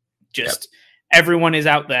that. Everyone is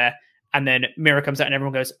out there, and then Miro comes out and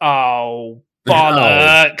everyone goes, oh,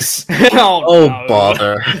 bollocks. No.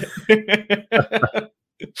 Bother.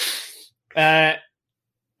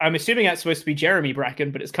 I'm assuming that's supposed to be Jeremy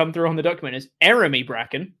Bracken, but it's come through on the document as Eremy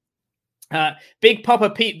Bracken. Big Papa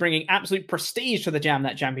Pete bringing absolute prestige to the Jam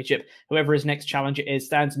That Championship. Whoever his next challenger is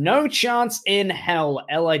stands no chance in hell.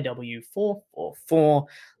 LIW 444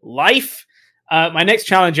 life. My next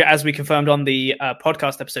challenger, as we confirmed on the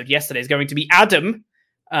podcast episode yesterday, is going to be Adam,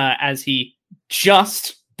 as he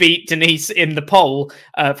just beat Denise in the poll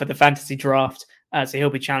for the fantasy draft. So he'll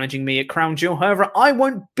be challenging me at Crown Jewel. However, I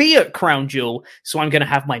won't be at Crown Jewel, so I'm going to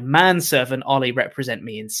have my manservant Ollie represent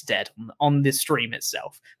me instead on the stream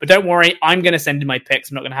itself. But don't worry, I'm going to send in my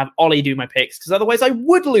picks. I'm not going to have Ollie do my picks, because otherwise I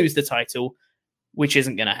would lose the title, which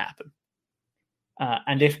isn't going to happen.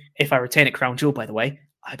 And if I retain at Crown Jewel, by the way,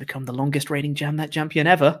 I become the longest reigning Jam That champion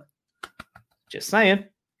ever. Just saying.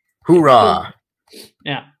 Hoorah!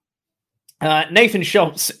 Yeah. Nathan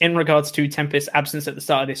Schultz, in regards to Tempest's absence at the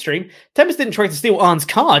start of this stream, Tempest didn't try to steal Arn's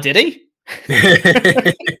car, did he?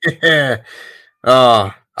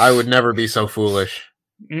 Oh, I would never be so foolish.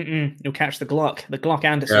 You'll catch the Glock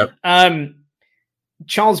Anderson. Yep.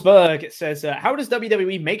 Charles Berg says, how does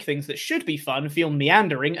WWE make things that should be fun feel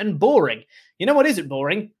meandering and boring? You know what isn't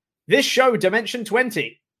boring? This show, Dimension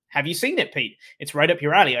 20. Have you seen it, Pete? It's right up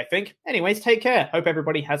your alley, I think. Anyways, take care. Hope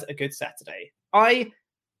everybody has a good Saturday. I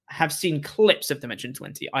have seen clips of Dimension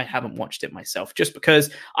 20. I haven't watched it myself, just because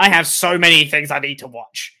I have so many things I need to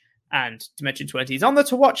watch. And Dimension 20 is on the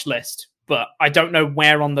to-watch list, but I don't know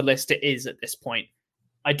where on the list it is at this point.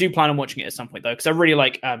 I do plan on watching it at some point, though, because I really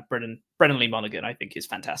like Brennan Lee Monaghan. I think is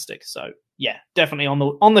fantastic. So, yeah, definitely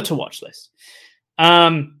on the to-watch list.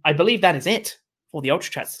 I believe that is it for the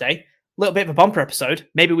Ultra Chats today. A little bit of a bumper episode.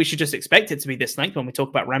 Maybe we should just expect it to be this length when we talk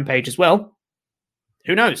about Rampage as well.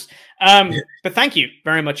 Who knows? But thank you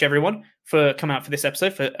very much, everyone, for coming out for this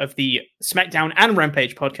episode of the SmackDown and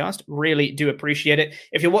Rampage podcast. Really do appreciate it.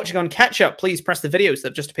 If you're watching on catch up, please press the videos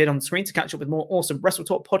that have just appeared on the screen to catch up with more awesome Wrestle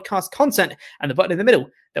Talk podcast content, and the button in the middle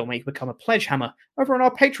that will make you become a pledge hammer over on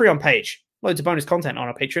our Patreon page. Loads of bonus content on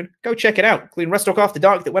our Patreon. Go check it out, including Wrestle Talk After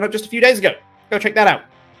Dark that went up just a few days ago. Go check that out,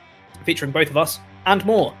 featuring both of us and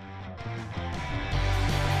more.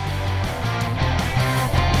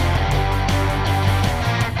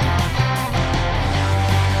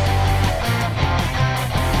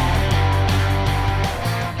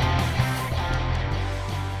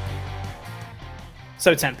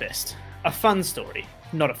 So Tempest, a fun story.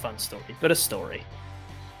 Not a fun story, but a story.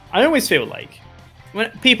 I always feel like when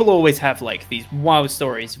people always have like these wild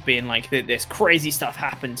stories of being like, this crazy stuff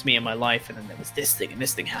happened to me in my life, and then there was this thing and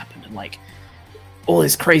this thing happened, and like all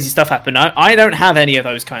this crazy stuff happened. I don't have any of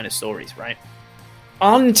those kind of stories, right?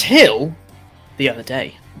 Until the other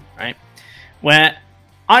day, right? Where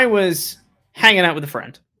I was hanging out with a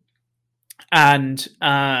friend, and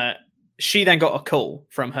she then got a call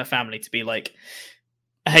from her family to be like,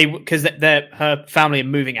 hey, because her family are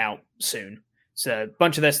moving out soon. So a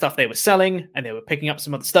bunch of their stuff they were selling, and they were picking up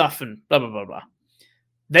some other stuff, and blah, blah, blah, blah.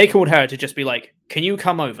 They called her to just be like, can you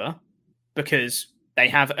come over? Because they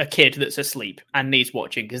have a kid that's asleep and needs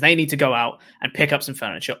watching, because they need to go out and pick up some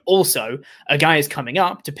furniture. Also, a guy is coming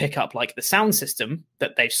up to pick up like the sound system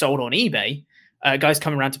that they've sold on eBay. A guy's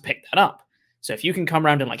coming around to pick that up. So if you can come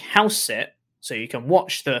around and like house sit, so you can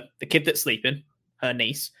watch the kid that's sleeping, her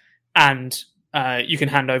niece, and you can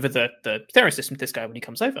hand over the stereo system to this guy when he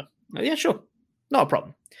comes over. Yeah, sure. Not a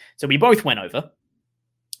problem. So we both went over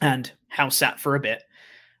and house sat for a bit.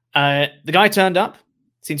 The guy turned up,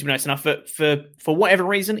 seemed to be nice enough. For whatever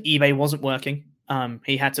reason, eBay wasn't working.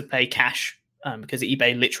 He had to pay cash because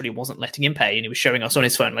eBay literally wasn't letting him pay. And he was showing us on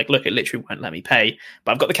his phone, like, look, it literally won't let me pay.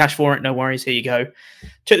 But I've got the cash for it. No worries. Here you go.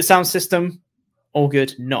 Check the sound system. All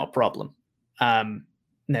good. Not a problem. And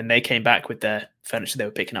then they came back with their furniture they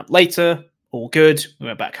were picking up later. All good. We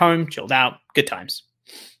went back home, chilled out. Good times.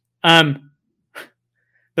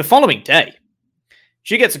 The following day,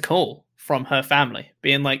 she gets a call from her family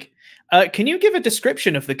being like, can you give a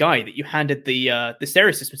description of the guy that you handed the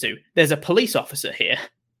stereo system to? There's a police officer here.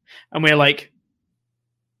 And we're like,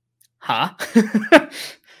 huh?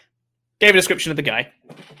 Gave a description of the guy.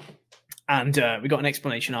 And we got an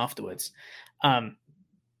explanation afterwards.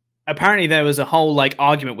 Apparently there was a whole like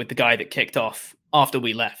argument with the guy that kicked off after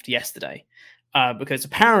we left yesterday. Because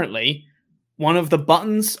apparently one of the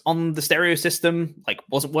buttons on the stereo system like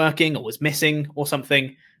wasn't working or was missing or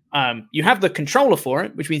something. You have the controller for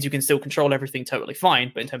it, which means you can still control everything totally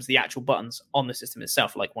fine. But in terms of the actual buttons on the system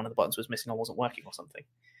itself, like one of the buttons was missing or wasn't working or something.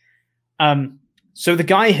 So the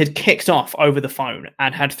guy had kicked off over the phone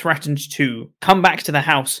and had threatened to come back to the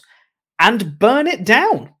house and burn it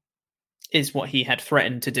down, is what he had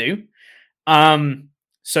threatened to do.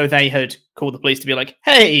 So they had called the police to be like,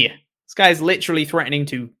 hey, this guy's literally threatening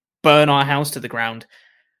to burn our house to the ground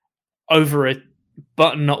over a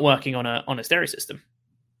button not working on a stereo system.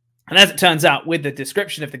 And as it turns out, with the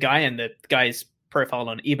description of the guy and the guy's profile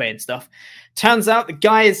on eBay and stuff, turns out the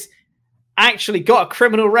guy's actually got a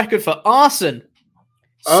criminal record for arson.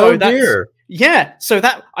 So dear. Yeah, so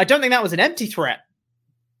that I don't think that was an empty threat,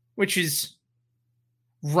 which is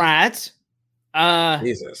rad.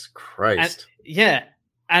 Jesus Christ.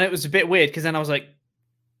 And it was a bit weird because then I was like,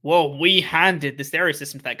 whoa, we handed the stereo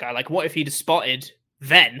system to that guy. Like, what if he'd have spotted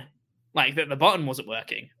then, like, that the button wasn't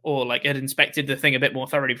working, or like had inspected the thing a bit more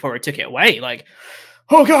thoroughly before he took it away? Like,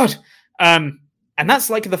 oh god. And that's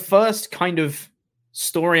like the first kind of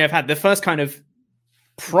story I've had, the first kind of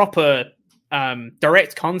proper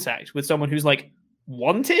direct contact with someone who's like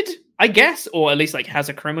wanted, I guess, or at least like has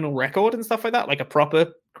a criminal record and stuff like that, like a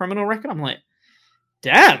proper criminal record. I'm like,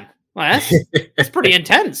 damn, well, that's pretty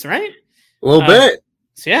intense, right? A little bit.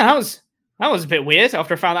 So yeah, that was a bit weird.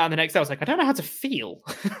 After I found that out the next day, I was like, I don't know how to feel,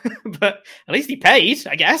 but at least he paid,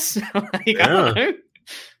 I guess. Like, I don't know. It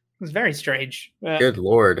was very strange. Good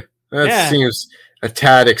lord, that seems a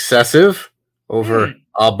tad excessive over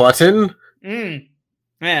a button.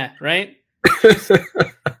 Yeah, right. It's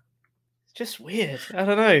just weird. I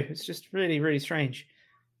don't know. It's just really, really strange.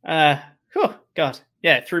 Oh god,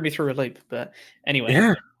 yeah, it threw me through a loop. But anyway,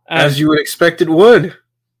 yeah, as you would expect it would.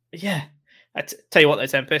 Yeah. Tell you what, though,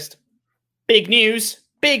 Tempest. Big news.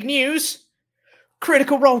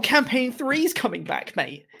 Critical Role Campaign 3 is coming back,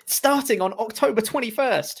 mate. Starting on October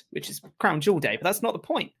 21st, which is Crown Jewel Day, but that's not the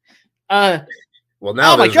point. Well,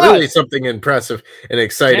 now there's really something impressive and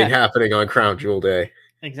exciting happening on Crown Jewel Day.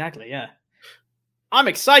 Exactly, yeah. I'm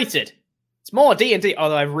excited. It's more D&D,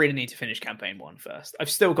 although I really need to finish Campaign 1 first. I've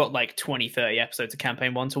still got like 20, 30 episodes of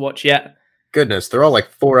Campaign 1 to watch yet. Goodness, they're all like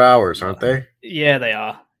 4 hours, aren't they? Yeah, they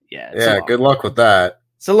are. Yeah. Yeah, good luck with that.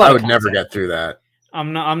 It's a lot. I would never get through that.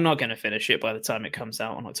 I'm not going to finish it by the time it comes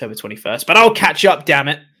out on October 21st, but I'll catch up, damn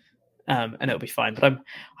it. And it'll be fine. But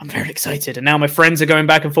I'm very excited. And now my friends are going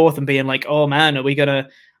back and forth and being like, "Oh man, we're gonna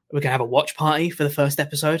have a watch party for the first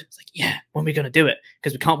episode?" It's like, yeah, when are we gonna do it?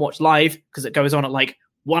 Because we can't watch live because it goes on at like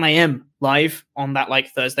 1 a.m. live on that like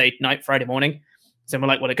Thursday night, Friday morning. So we're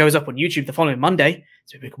like, well, it goes up on YouTube the following Monday,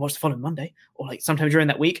 so we can watch the following Monday or like sometime during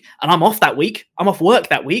that week. And I'm off that week. I'm off work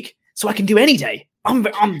that week, so I can do any day.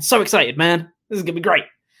 I'm so excited, man. This is gonna be great.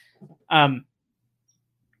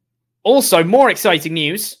 Also, more exciting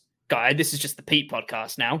news. Guy, this is just the Pete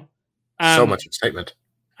podcast now. So much excitement.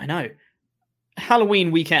 I know.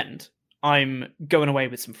 Halloween weekend, I'm going away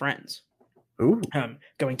with some friends. Ooh.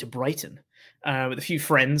 Going to Brighton with a few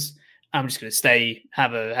friends. I'm just going to stay,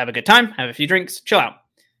 have a good time, have a few drinks, chill out.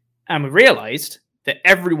 And we realized that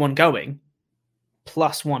everyone going,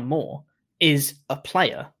 plus one more, is a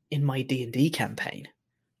player in my D&D campaign.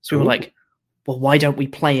 So we were like, well, why don't we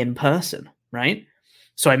play in person, right?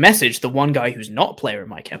 So I messaged the one guy who's not a player in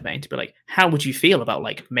my campaign to be like, how would you feel about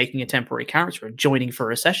like making a temporary character and joining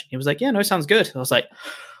for a session? He was like, yeah, no, sounds good. I was like,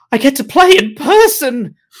 I get to play in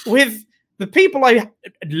person with the people I've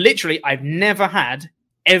never had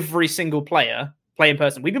every single player play in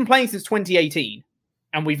person. We've been playing since 2018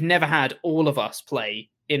 and we've never had all of us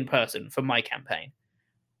play in person for my campaign.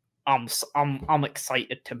 I'm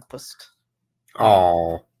excited, Tempest.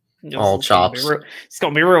 Oh, all chops. It's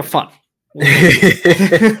going to be real fun.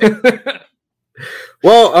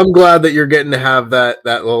 Well, I'm glad that you're getting to have that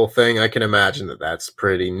little thing. I can imagine that's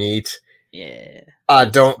pretty neat. Yeah. I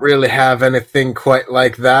don't really have anything quite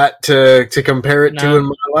like that to compare it to in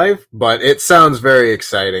my life, but it sounds very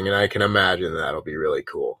exciting, and I can imagine that'll be really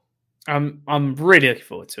cool. I'm really looking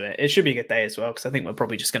forward to it. It should be a good day as well, because I think we're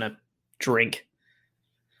probably just gonna drink.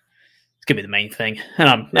 It's gonna be the main thing,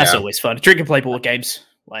 and that's always fun. Drink and play board games,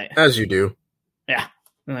 like as you do. Yeah.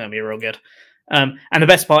 That'll be real good. And the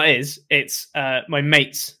best part is it's my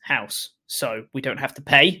mate's house, so we don't have to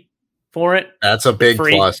pay for it. That's a big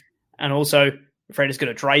plus. And also, Fred is going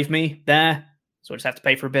to drive me there, so I just have to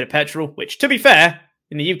pay for a bit of petrol, which, to be fair,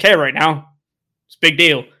 in the UK right now, it's a big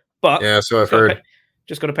deal. But yeah, so I've heard.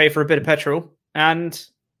 Just got to pay for a bit of petrol, and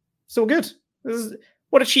it's all good.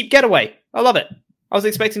 What a cheap getaway. I love it. I was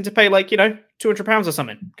expecting to pay like, £200 or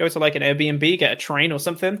something. Go to like an Airbnb, get a train or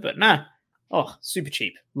something, but nah. Oh, super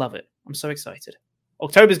cheap. Love it. I'm so excited.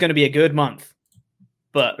 October's going to be a good month.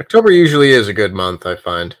 But October usually is a good month, I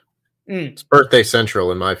find. It's birthday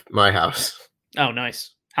central in my house. Oh,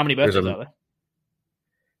 nice. How many birthdays are there?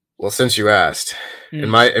 Well, since you asked, in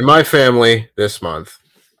my family this month,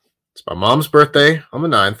 it's my mom's birthday on the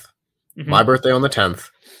 9th, my birthday on the 10th,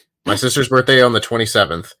 my sister's birthday on the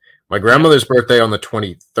 27th, my grandmother's birthday on the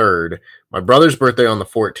 23rd, my brother's birthday on the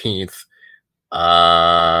 14th,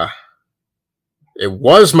 it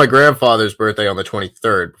was my grandfather's birthday on the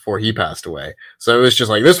 23rd before he passed away. So it was just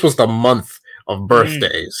like, this was the month of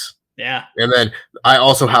birthdays. Yeah. And then I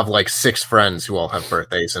also have like 6 friends who all have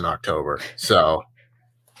birthdays in October. So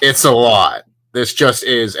it's a lot. This just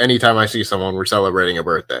is, anytime I see someone, we're celebrating a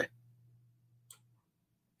birthday.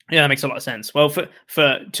 Yeah, that makes a lot of sense. Well,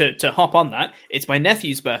 to hop on that, it's my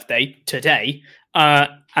nephew's birthday today,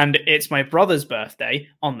 and it's my brother's birthday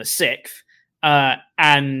on the 6th,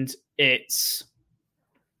 and it's...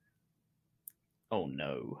 Oh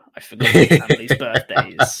no, I forgot my family's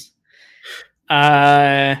birthdays.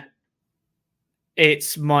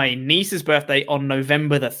 It's my niece's birthday on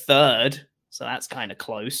November the 3rd, so that's kind of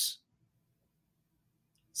close.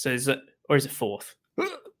 So is it 4th?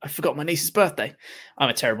 I forgot my niece's birthday. I'm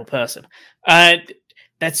a terrible person. They're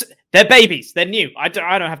babies. They're new. I don't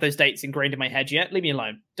have those dates ingrained in my head yet. Leave me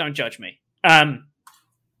alone. Don't judge me.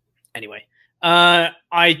 Anyway, I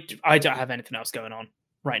don't have anything else going on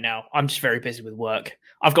right now. I'm just very busy with work.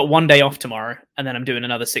 I've got one day off tomorrow, and then I'm doing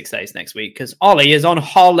another 6 days next week because Ollie is on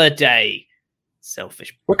holiday.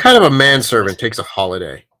 Selfish. What kind of a manservant takes a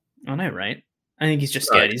holiday? I know, right? I think he's just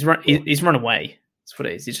scared. He's run away. That's what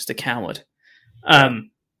it is. He's just a coward.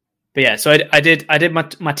 But yeah, so I did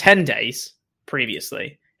my 10 days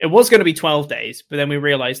previously. It was going to be 12 days, but then we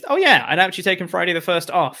realized, oh yeah, I'd actually taken Friday the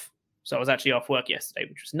 1st off. So I was actually off work yesterday,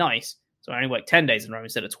 which was nice. So I only worked 10 days in a row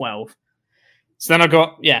instead of 12. So then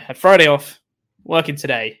I had Friday off, working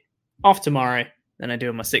today, off tomorrow, then I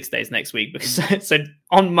do my 6 days next week because so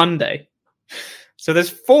on Monday. So there's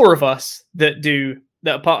 4 of us that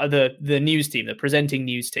are part of the news team, the presenting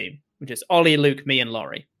news team, which is Ollie, Luke, me, and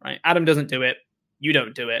Laurie. Right? Adam doesn't do it. You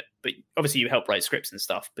don't do it, but obviously you help write scripts and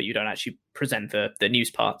stuff, but you don't actually present the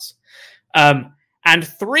news parts. And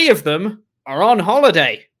 3 of them are on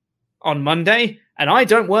holiday on Monday, and I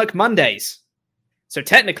don't work Mondays. So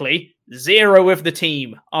technically, 0 of the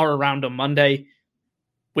team are around on Monday,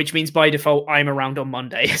 which means by default, I'm around on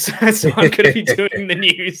Monday. So I'm going to be doing the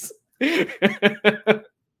news.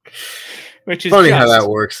 Which is funny how that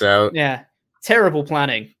works out. Yeah. Terrible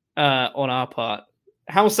planning on our part.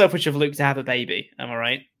 How selfish of Luke to have a baby, am I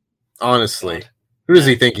right? Honestly. God. Who does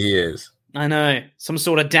he think he is? I know. Some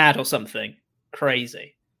sort of dad or something.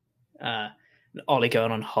 Crazy. Ollie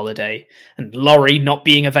going on holiday and Laurie not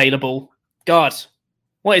being available. God,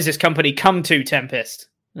 what is this company come to, Tempest?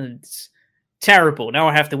 It's terrible. Now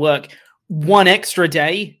I have to work 1 extra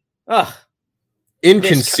day. Ugh.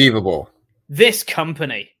 Inconceivable. This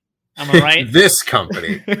company. Am I right? This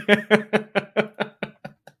company.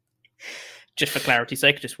 Just for clarity's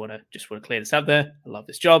sake, just want to clear this out there. I love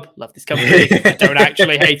this job, love this company. I don't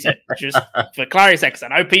actually hate it. Just for clarity's sake, I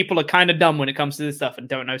know people are kind of dumb when it comes to this stuff and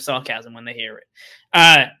don't know sarcasm when they hear it.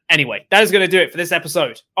 Anyway, that is going to do it for this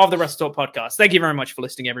episode of the WrestleTalk podcast. Thank you very much for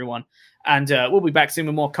listening, everyone, and we'll be back soon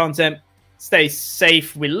with more content. Stay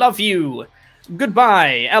safe. We love you.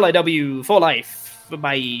 Goodbye. LIW for life.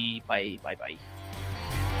 Bye. Bye. Bye. Bye.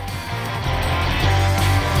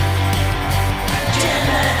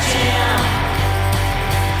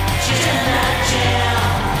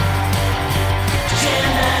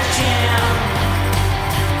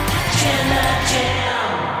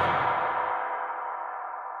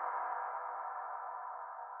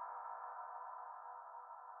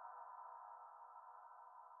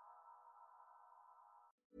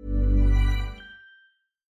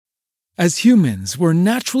 As humans, we're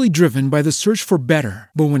naturally driven by the search for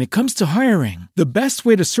better. But when it comes to hiring, the best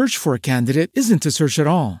way to search for a candidate isn't to search at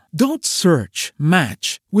all. Don't search,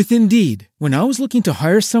 match with Indeed. When I was looking to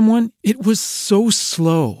hire someone, it was so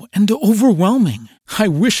slow and overwhelming. I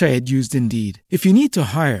wish I had used Indeed. If you need to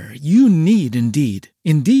hire, you need Indeed.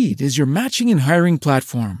 Indeed is your matching and hiring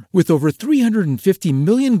platform with over 350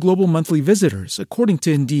 million global monthly visitors, according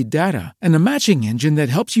to Indeed data, and a matching engine that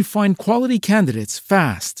helps you find quality candidates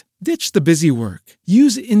fast. Ditch the busy work.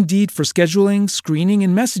 Use Indeed for scheduling, screening,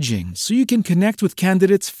 and messaging so you can connect with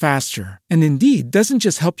candidates faster. And Indeed doesn't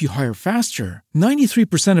just help you hire faster.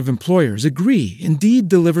 93% of employers agree Indeed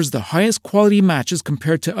delivers the highest quality matches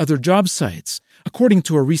compared to other job sites, according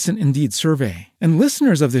to a recent Indeed survey. And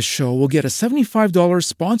listeners of this show will get a $75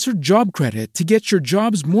 sponsored job credit to get your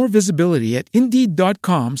jobs more visibility at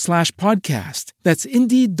Indeed.com/podcast. That's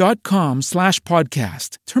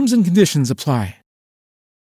Indeed.com/podcast. Terms and conditions apply.